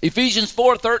 Ephesians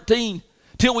 4:13,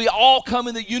 till we all come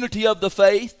in the unity of the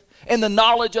faith and the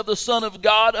knowledge of the Son of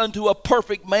God, unto a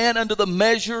perfect man, unto the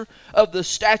measure of the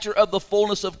stature of the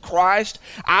fullness of Christ.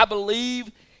 I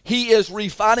believe He is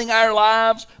refining our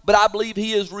lives, but I believe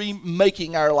He is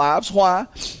remaking our lives. Why?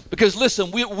 Because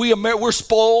listen, we're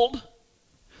spoiled.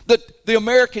 The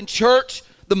American church,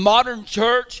 the modern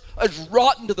church, is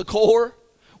rotten to the core.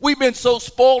 We've been so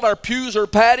spoiled. Our pews are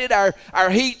padded, our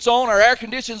heat's on, our air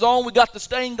conditioning's on. We got the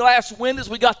stained glass windows,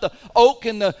 we got the oak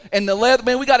and the leather.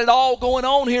 Man, we got it all going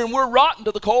on here, and we're rotten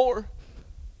to the core.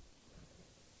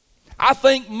 I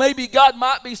think maybe God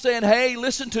might be saying, hey,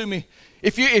 listen to me.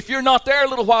 If you're not there a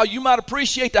little while, you might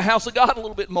appreciate the house of God a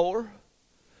little bit more.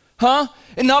 Huh?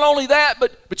 And not only that,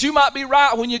 but you might be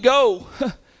right when you go.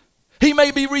 He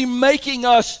may be remaking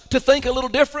us to think a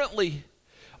little differently.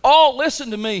 Oh,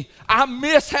 listen to me. I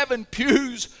miss having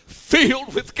pews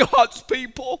filled with God's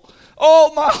people.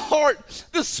 Oh, my heart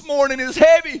this morning is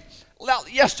heavy.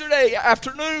 Yesterday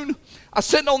afternoon, I was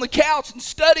sitting on the couch and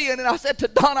studying, and I said to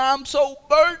Donna, I'm so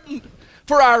burdened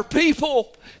for our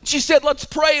people. She said, let's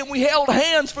pray, and we held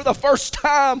hands for the first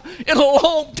time in a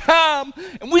long time,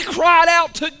 and we cried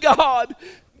out to God.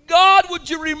 God, would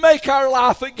you remake our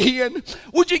life again?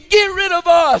 Would you get rid of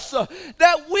us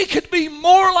that we could be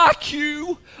more like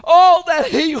you? Oh, that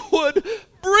he would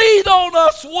breathe on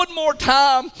us one more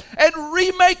time and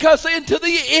remake us into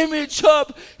the image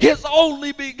of his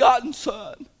only begotten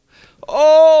Son.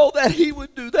 Oh, that he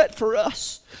would do that for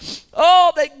us.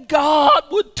 Oh, that God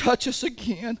would touch us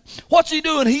again. What's he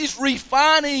doing? He's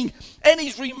refining and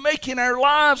he's remaking our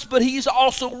lives, but he's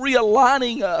also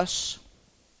realigning us.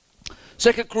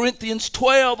 2 Corinthians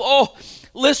 12. Oh,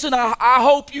 listen, I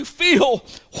hope you feel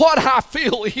what I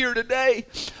feel here today.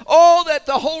 Oh, that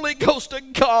the Holy Ghost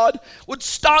of God would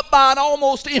stop by an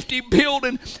almost empty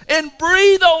building and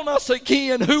breathe on us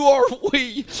again. Who are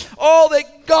we? Oh,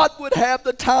 that God would have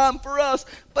the time for us.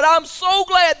 But I'm so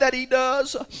glad that he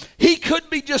does. He could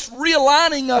be just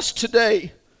realigning us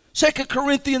today. 2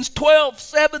 Corinthians 12,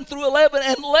 7 through 11.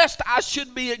 And lest I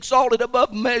should be exalted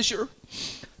above measure,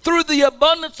 through the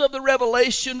abundance of the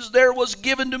revelations, there was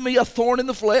given to me a thorn in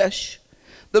the flesh,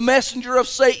 the messenger of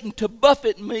Satan, to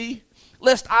buffet me,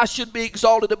 lest I should be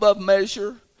exalted above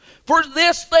measure. For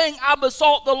this thing I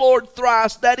besought the Lord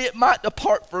thrice, that it might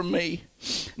depart from me.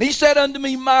 And he said unto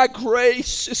me, my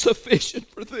grace is sufficient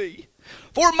for thee,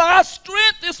 for my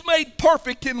strength is made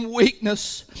perfect in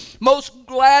weakness. Most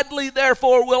gladly,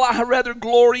 therefore, will I rather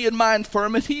glory in my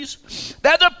infirmities,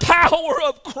 that the power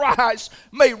of Christ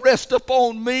may rest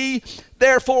upon me.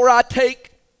 Therefore, I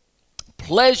take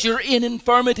pleasure in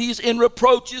infirmities, in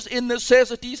reproaches, in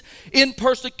necessities, in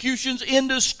persecutions, in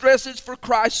distresses for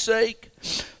Christ's sake.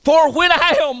 For when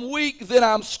I am weak, then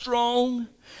I'm strong.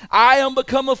 I am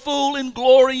become a fool in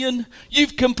glorying.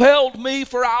 You've compelled me,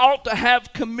 for I ought to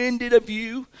have commended of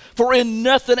you. For in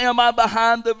nothing am I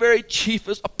behind the very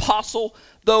chiefest apostle,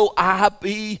 though I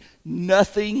be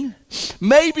nothing.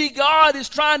 Maybe God is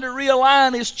trying to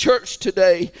realign his church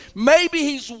today. Maybe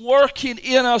he's working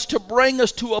in us to bring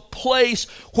us to a place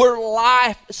where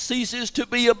life ceases to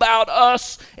be about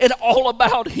us and all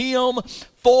about him,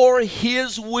 for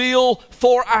his will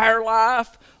for our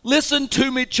life. Listen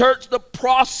to me, church. The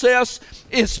process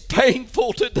is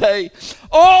painful today.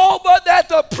 Oh, but that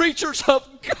the preachers of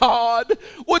God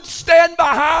would stand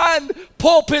behind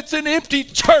pulpits and empty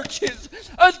churches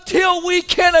until we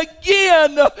can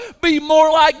again be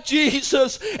more like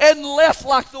Jesus and less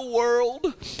like the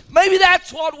world. Maybe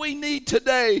that's what we need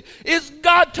today, is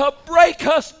God to break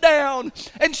us down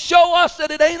and show us that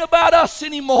it ain't about us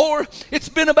anymore. It's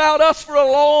been about us for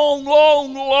a long,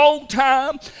 long, long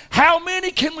time. How many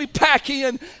can we pack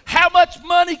in? How much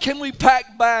money can we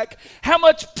pack back? How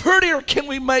much prettier can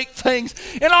we make things?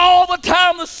 And all the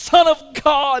time the Son of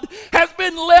God has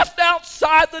been left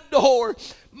outside the door.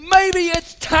 Maybe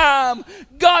it's time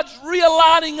God's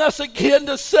realigning us again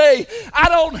to say, I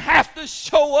don't have to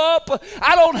show up.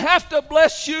 I don't have to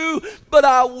bless you, but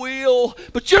I will.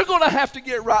 But you're going to have to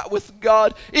get right with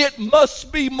God. It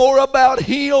must be more about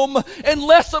him and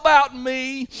less about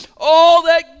me. Oh,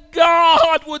 that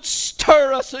God would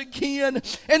stir us again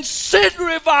and send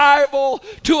revival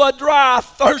to a dry,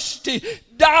 thirsty,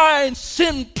 dying,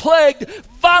 sin-plagued,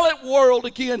 violent world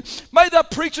again. May the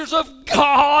preachers of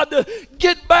God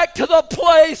get back to the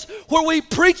place where we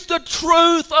preach the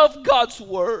truth of God's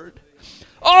word.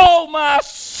 Oh, my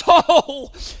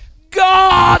soul,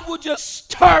 God, would you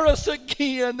stir us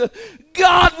again?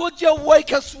 God, would you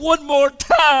wake us one more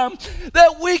time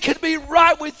that we could be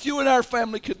right with you and our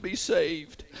family could be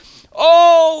saved?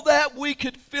 Oh, that we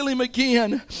could feel him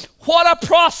again. What a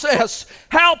process.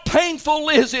 How painful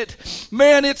is it?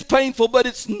 Man, it's painful, but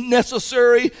it's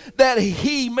necessary that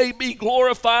he may be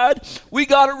glorified. We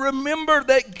got to remember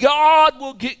that God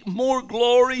will get more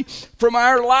glory from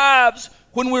our lives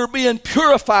when we're being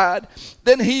purified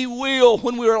than he will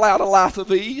when we're allowed a life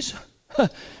of ease.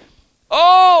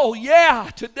 Oh, yeah,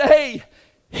 today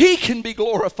he can be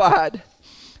glorified.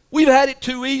 We've had it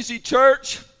too easy,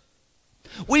 church.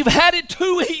 We've had it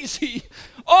too easy.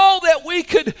 Oh, that we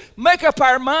could make up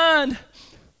our mind.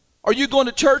 Are you going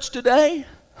to church today?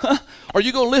 Are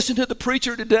you going to listen to the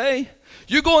preacher today?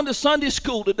 You're going to Sunday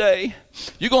school today.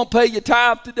 You're going to pay your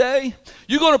tithe today.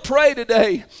 You're going to pray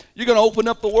today. You're going to open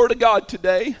up the Word of God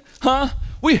today.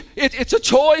 It's a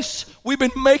choice. We've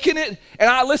been making it. And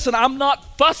I'm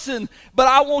not fussing, but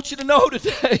I want you to know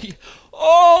today,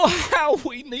 Oh, how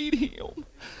we need him.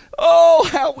 Oh,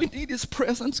 how we need his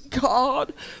presence.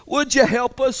 God, would you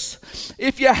help us?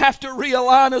 If you have to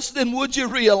realign us, then would you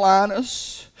realign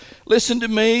us? Listen to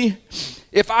me.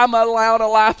 If I'm allowed a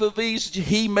life of ease,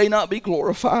 he may not be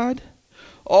glorified.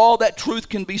 All that truth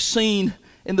can be seen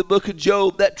in the book of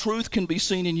Job. That truth can be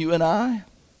seen in you and I.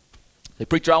 Hey,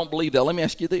 preacher, I don't believe that. Let me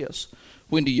ask you this.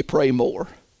 When do you pray more?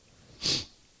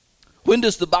 When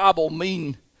does the Bible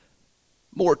mean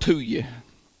more to you?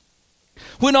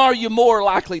 When are you more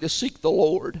likely to seek the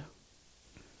Lord?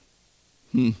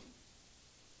 I'm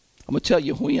going to tell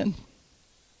you when.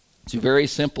 It's very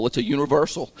simple. It's a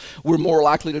universal. We're more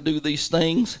likely to do these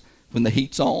things when the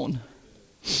heat's on.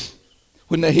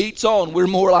 When the heat's on, we're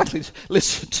more likely to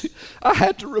listen. I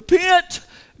had to repent.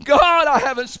 God, I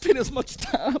haven't spent as much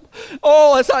time,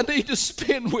 as I need to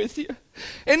spend with you.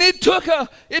 And it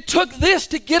took this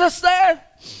to get us there.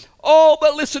 Oh,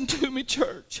 but listen to me,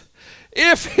 church.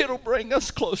 If it'll bring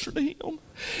us closer to him,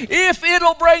 if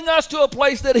it'll bring us to a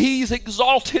place that he's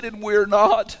exalted and we're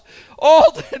not,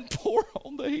 then pour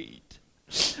on the heat.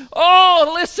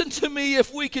 Listen to me,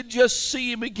 if we could just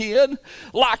see him again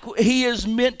like he is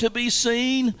meant to be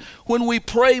seen, when we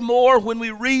pray more, when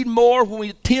we read more, when we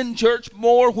attend church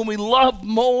more, when we love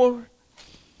more.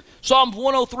 Psalm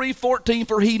 103:14,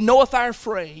 for he knoweth our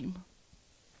frame.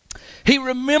 He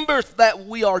remembereth that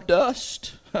we are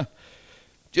dust.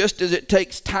 Just as it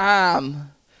takes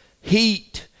time,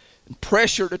 heat, and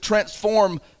pressure to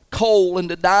transform coal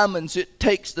into diamonds, it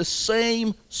takes the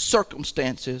same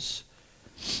circumstances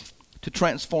to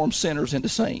transform sinners into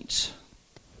saints.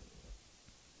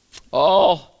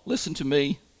 Listen to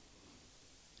me.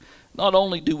 Not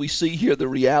only do we see here the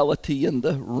reality in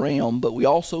the realm, but we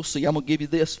also see, I'm going to give you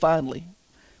this finally,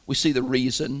 we see the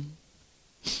reason.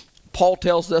 Paul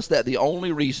tells us that the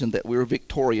only reason that we're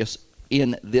victorious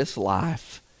in this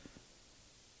life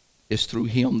is through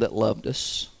him that loved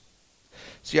us.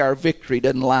 See, our victory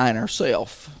doesn't lie in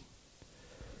ourselves.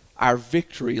 Our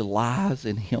victory lies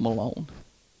in him alone.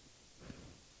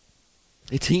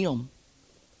 It's him.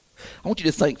 I want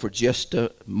you to think for just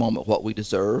a moment what we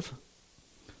deserve.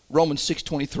 Romans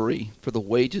 6:23, for the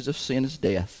wages of sin is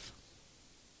death,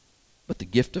 but the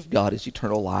gift of God is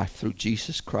eternal life through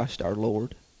Jesus Christ our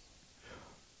Lord.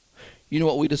 You know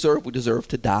what we deserve? We deserve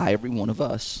to die, every one of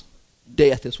us.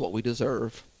 Death is what we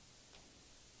deserve.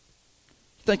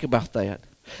 Think about that.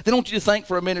 Then I want you to think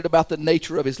for a minute about the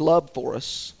nature of his love for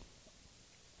us.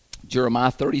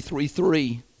 Jeremiah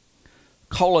 33:3,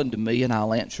 call unto me, and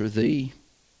I'll answer thee,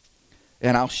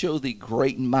 and I'll show thee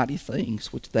great and mighty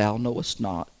things which thou knowest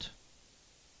not.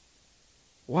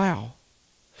 Wow.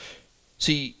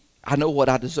 See, I know what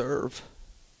I deserve,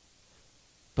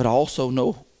 but I also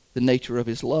know the nature of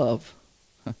his love.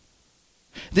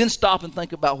 Then stop and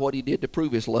think about what he did to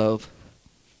prove his love.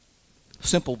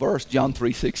 Simple verse, John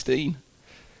 3:16.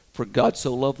 For God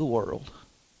so loved the world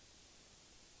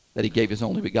that he gave his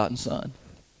only begotten Son,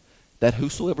 that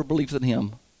whosoever believes in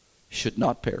him should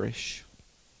not perish,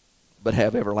 but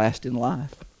have everlasting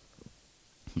life.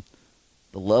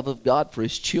 The love of God for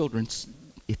his children,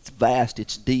 it's vast,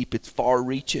 it's deep, it's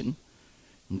far-reaching.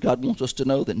 And God wants us to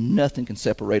know that nothing can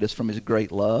separate us from his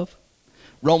great love.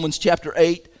 Romans chapter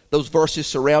 8, those verses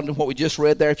surrounding what we just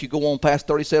read there, if you go on past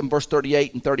 37, verse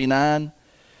 38 and 39,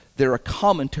 they're a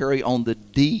commentary on the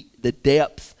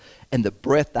depth and the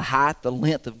breadth, the height, the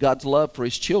length of God's love for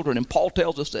his children. And Paul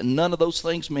tells us that none of those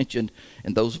things mentioned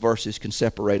in those verses can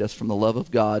separate us from the love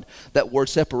of God. That word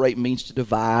separate means to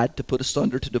divide, to put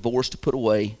asunder, to divorce, to put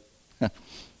away.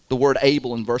 The word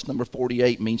able in verse number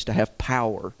 48 means to have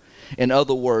power. In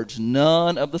other words,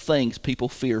 none of the things people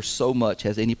fear so much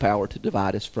has any power to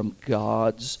divide us from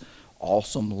God's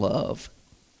awesome love.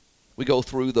 We go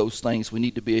through those things, we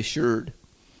need to be assured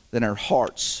that our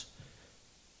hearts,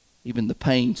 even the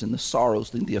pains and the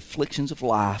sorrows and the afflictions of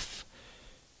life,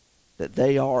 that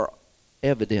they are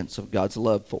evidence of God's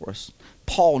love for us.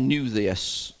 Paul knew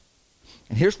this.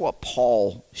 And here's what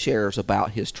Paul shares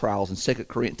about his trials in 2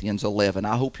 Corinthians 11.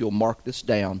 I hope you'll mark this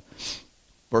down.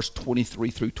 Verse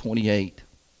 23 through 28.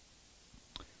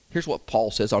 Here's what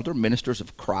Paul says. Are there ministers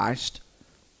of Christ?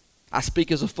 I speak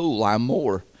as a fool. I am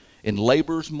more. In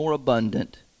labors more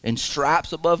abundant. In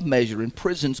stripes above measure. In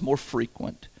prisons more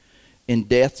frequent. In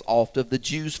deaths oft. Of the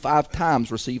Jews 5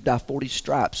 times received I 40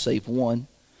 stripes, save one.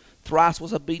 Thrice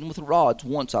was I beaten with rods.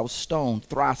 Once I was stoned.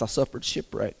 Thrice I suffered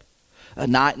shipwreck. A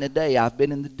night and a day I've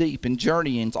been in the deep, in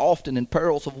journeyings, often in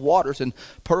perils of waters, and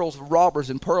perils of robbers,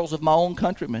 and perils of my own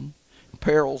countrymen,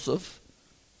 perils of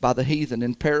by the heathen,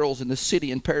 and perils in the city,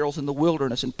 and perils in the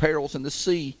wilderness, and perils in the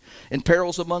sea, and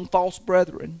perils among false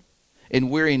brethren, in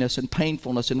weariness and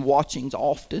painfulness, and watchings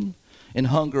often, in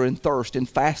hunger and thirst, in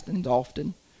fasting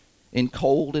often, in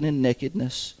cold and in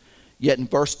nakedness. Yet in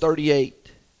verse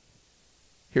 38,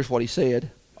 here's what he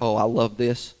said. Oh, I love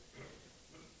this.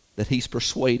 That he's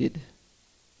persuaded.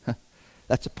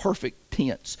 That's a perfect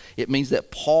tense. It means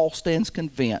that Paul stands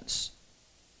convinced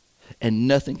and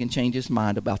nothing can change his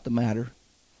mind about the matter.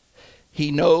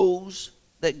 He knows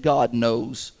that God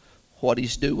knows what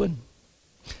he's doing.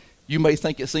 You may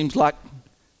think it seems like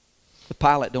the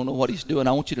pilot don't know what he's doing.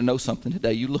 I want you to know something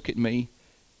today. You look at me.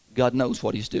 God knows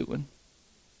what he's doing.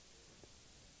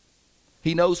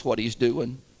 He knows what he's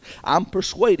doing. I'm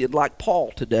persuaded like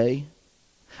Paul today.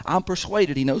 I'm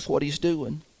persuaded he knows what he's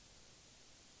doing.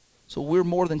 So we're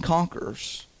more than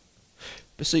conquerors.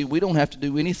 But see, we don't have to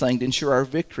do anything to ensure our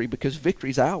victory because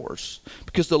victory's ours.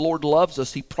 Because the Lord loves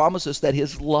us. He promises that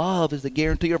his love is the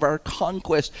guarantee of our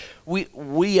conquest.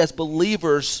 We as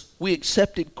believers, we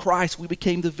accepted Christ. We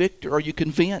became the victor. Are you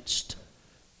convinced?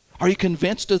 Are you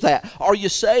convinced of that? Are you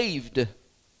saved?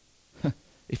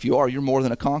 If you are, you're more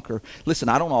than a conqueror. Listen,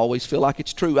 I don't always feel like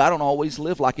it's true. I don't always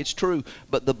live like it's true.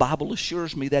 But the Bible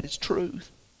assures me that it's truth.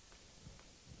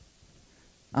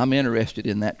 I'm interested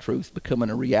in that truth becoming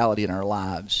a reality in our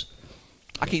lives.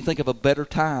 I can't think of a better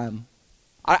time.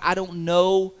 I don't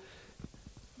know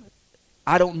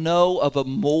of a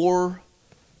more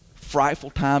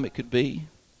frightful time it could be.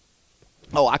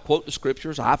 Oh, I quote the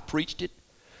scriptures. I've preached it.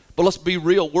 But let's be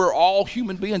real. We're all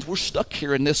human beings. We're stuck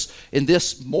here in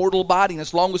this mortal body. And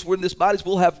as long as we're in this body,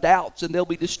 we'll have doubts and there'll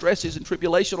be distresses and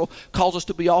tribulation will cause us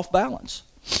to be off balance.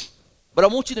 But I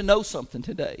want you to know something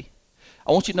today.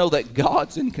 I want you to know that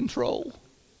God's in control.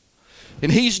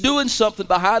 And he's doing something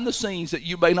behind the scenes that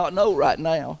you may not know right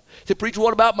now. Say, preacher,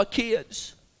 what about my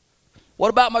kids? What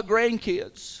about my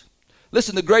grandkids?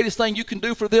 Listen, the greatest thing you can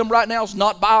do for them right now is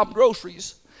not buy them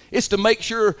groceries. It's to make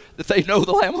sure that they know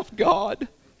the Lamb of God.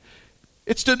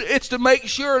 It's to make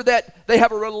sure that they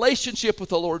have a relationship with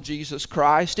the Lord Jesus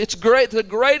Christ. It's great. The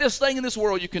greatest thing in this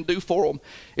world you can do for them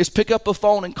is pick up a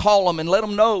phone and call them and let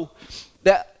them know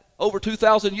that over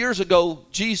 2,000 years ago,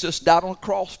 Jesus died on a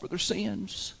cross for their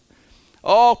sins.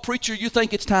 Oh, preacher, you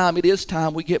think it's time. It is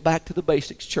time we get back to the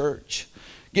basics, church.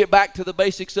 Get back to the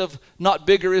basics of not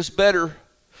bigger is better,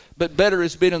 but better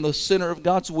is being in the center of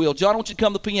God's will. John, I want you to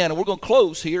come to the piano. We're going to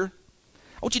close here.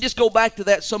 I want you to just go back to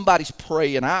that somebody's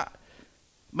praying.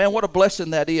 Man, what a blessing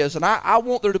that is. And I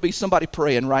want there to be somebody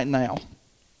praying right now.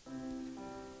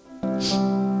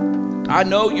 I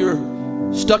know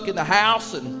you're stuck in the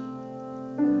house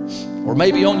or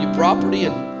maybe on your property,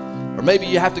 or maybe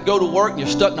you have to go to work and you're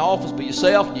stuck in the office by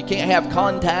yourself and you can't have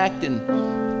contact. But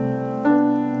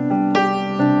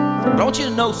I want you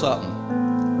to know something.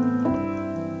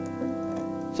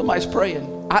 Somebody's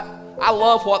praying. I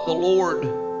love what the Lord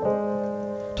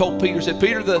told Peter. He said,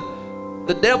 Peter, the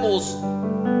devil's,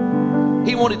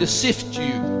 he wanted to sift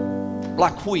you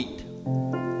like wheat.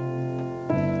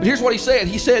 But here's what he said.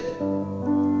 He said,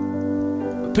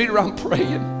 Peter, I'm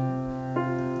praying.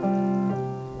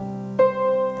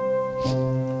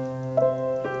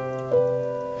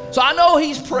 So I know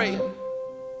he's praying.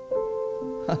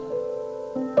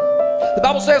 The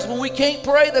Bible says when we can't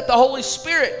pray that the Holy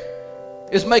Spirit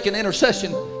is making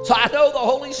intercession. So I know the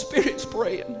Holy Spirit's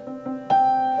praying.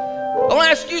 I want to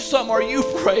ask you something. Are you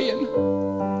praying?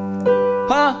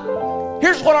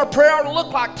 Here's what our prayer ought to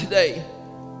look like today.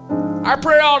 Our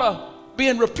prayer ought to be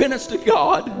in repentance to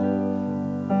God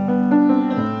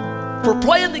for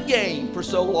playing the game for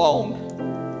so long.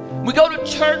 We go to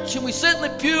church and we sit in the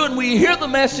pew and we hear the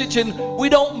message and we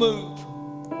don't move.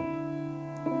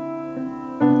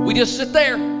 We just sit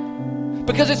there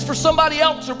because it's for somebody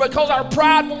else or because our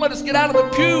pride won't let us get out of the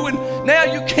pew, and now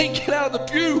you can't get out of the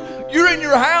pew. You're in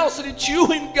your house and it's you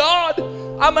and God.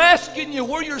 I'm asking you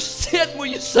where you're sitting, will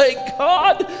you say,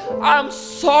 God, I'm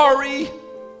sorry.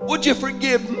 Would you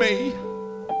forgive me?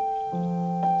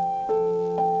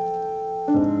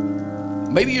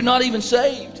 Maybe you're not even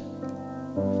saved.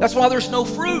 That's why there's no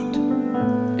fruit.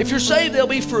 If you're saved, there'll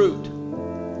be fruit.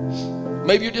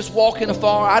 Maybe you're just walking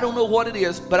afar. I don't know what it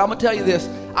is, but I'm going to tell you this.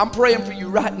 I'm praying for you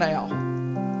right now.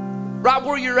 Right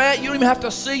where you're at, you don't even have to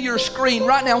see your screen.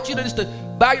 Right now, I want you to just to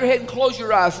bow your head and close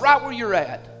your eyes. Right where you're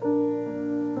at.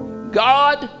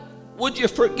 God, would you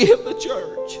forgive the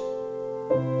church?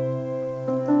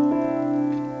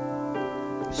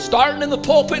 Starting in the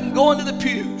pulpit and going to the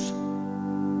pews.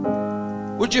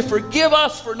 Would you forgive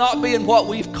us for not being what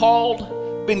we've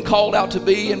been called out to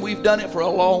be, and we've done it for a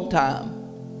long time?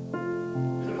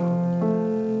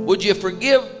 Would you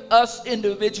forgive us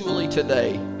individually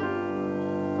today?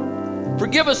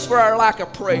 Forgive us for our lack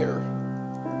of prayer.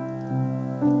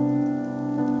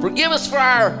 Forgive us for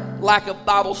our lack of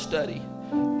Bible study.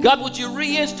 God, would you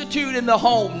reinstitute in the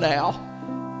home now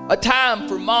a time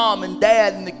for mom and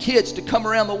dad and the kids to come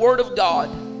around the Word of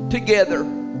God together.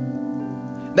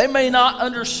 They may not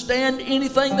understand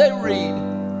anything they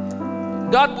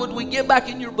read. God, would we get back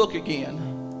in your book again?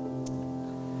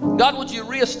 God, would you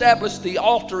reestablish the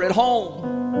altar at home?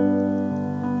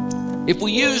 If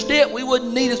we used it, we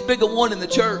wouldn't need as big a one in the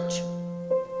church.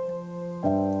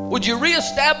 Would you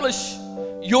reestablish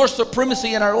your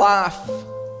supremacy in our life?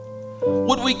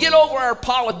 Would we get over our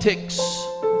politics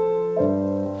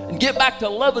and get back to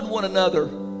loving one another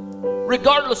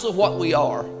regardless of what we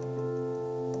are?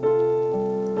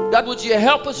 God, would you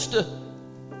help us to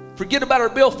forget about our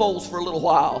billfolds for a little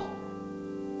while?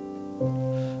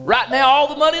 Right now, all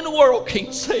the money in the world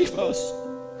can't save us.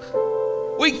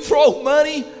 We can throw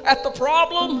money at the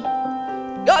problem.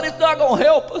 God, it's not going to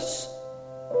help us.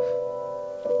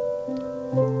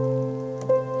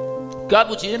 God,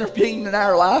 would you intervene in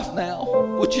our life now?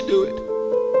 Would you do it?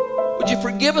 Would you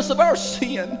forgive us of our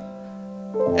sin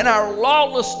and our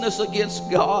lawlessness against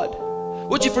God?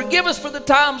 Would you forgive us for the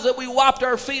times that we wiped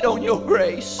our feet on your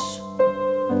grace?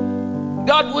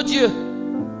 God, would you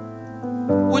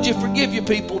forgive your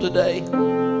people today,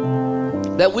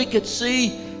 that we could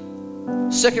see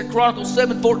 2 Chronicles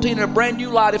 7:14 in a brand new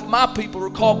light? If my people are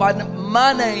called by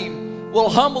my name, will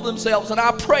humble themselves. And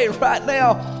I pray right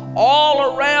now,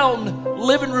 all around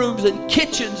living rooms and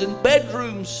kitchens and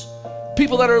bedrooms,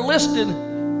 people that are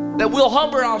listening, that we'll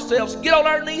humble ourselves, get on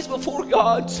our knees before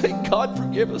God, say, God,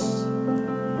 forgive us.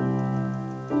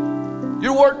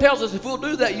 Your word tells us if we'll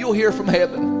do that, you'll hear from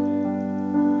heaven.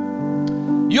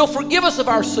 You'll forgive us of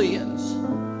our sins.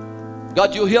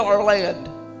 God, you'll heal our land.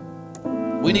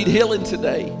 We need healing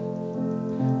today.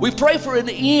 We pray for an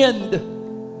end,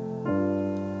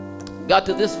 God,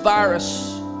 to this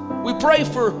virus. We pray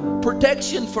for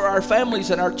protection for our families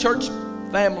and our church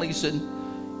families. And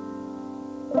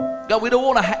God, we don't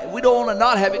want to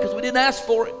not have it because we didn't ask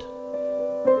for it.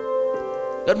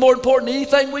 God, more important than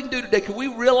anything we can do today, can we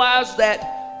realize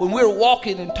that when we're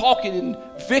walking and talking in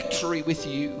victory with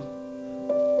you,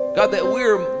 God, that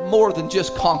we're more than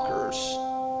just conquerors.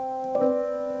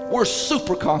 We're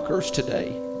super conquerors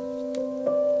today.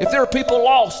 If there are people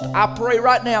lost, I pray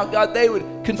right now, God, they would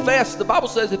confess. The Bible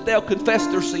says if they'll confess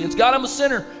their sins. God, I'm a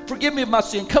sinner. Forgive me of my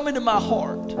sin. Come into my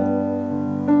heart.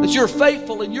 That you're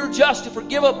faithful and you're just to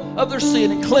forgive them of their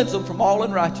sin and cleanse them from all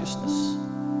unrighteousness.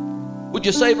 Would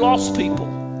you save lost people?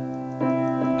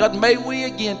 God, may we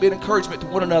again be an encouragement to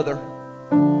one another.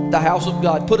 The house of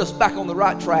God. Put us back on the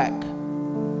right track.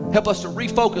 Help us to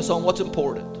refocus on what's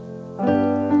important.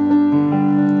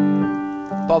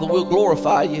 Father, we'll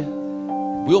glorify you.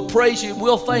 We'll praise you and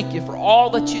we'll thank you for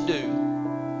all that you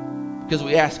do, because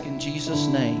we ask in Jesus'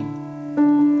 name.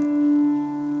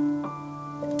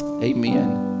 Amen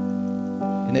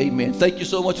and amen. Thank you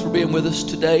so much for being with us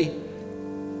today.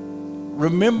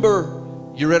 Remember,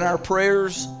 you're in our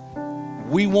prayers.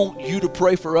 We want you to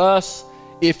pray for us.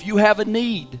 If you have a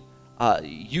need,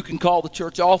 you can call the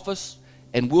church office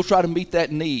and we'll try to meet that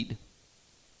need.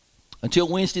 Until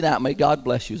Wednesday night, may God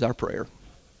bless you is our prayer.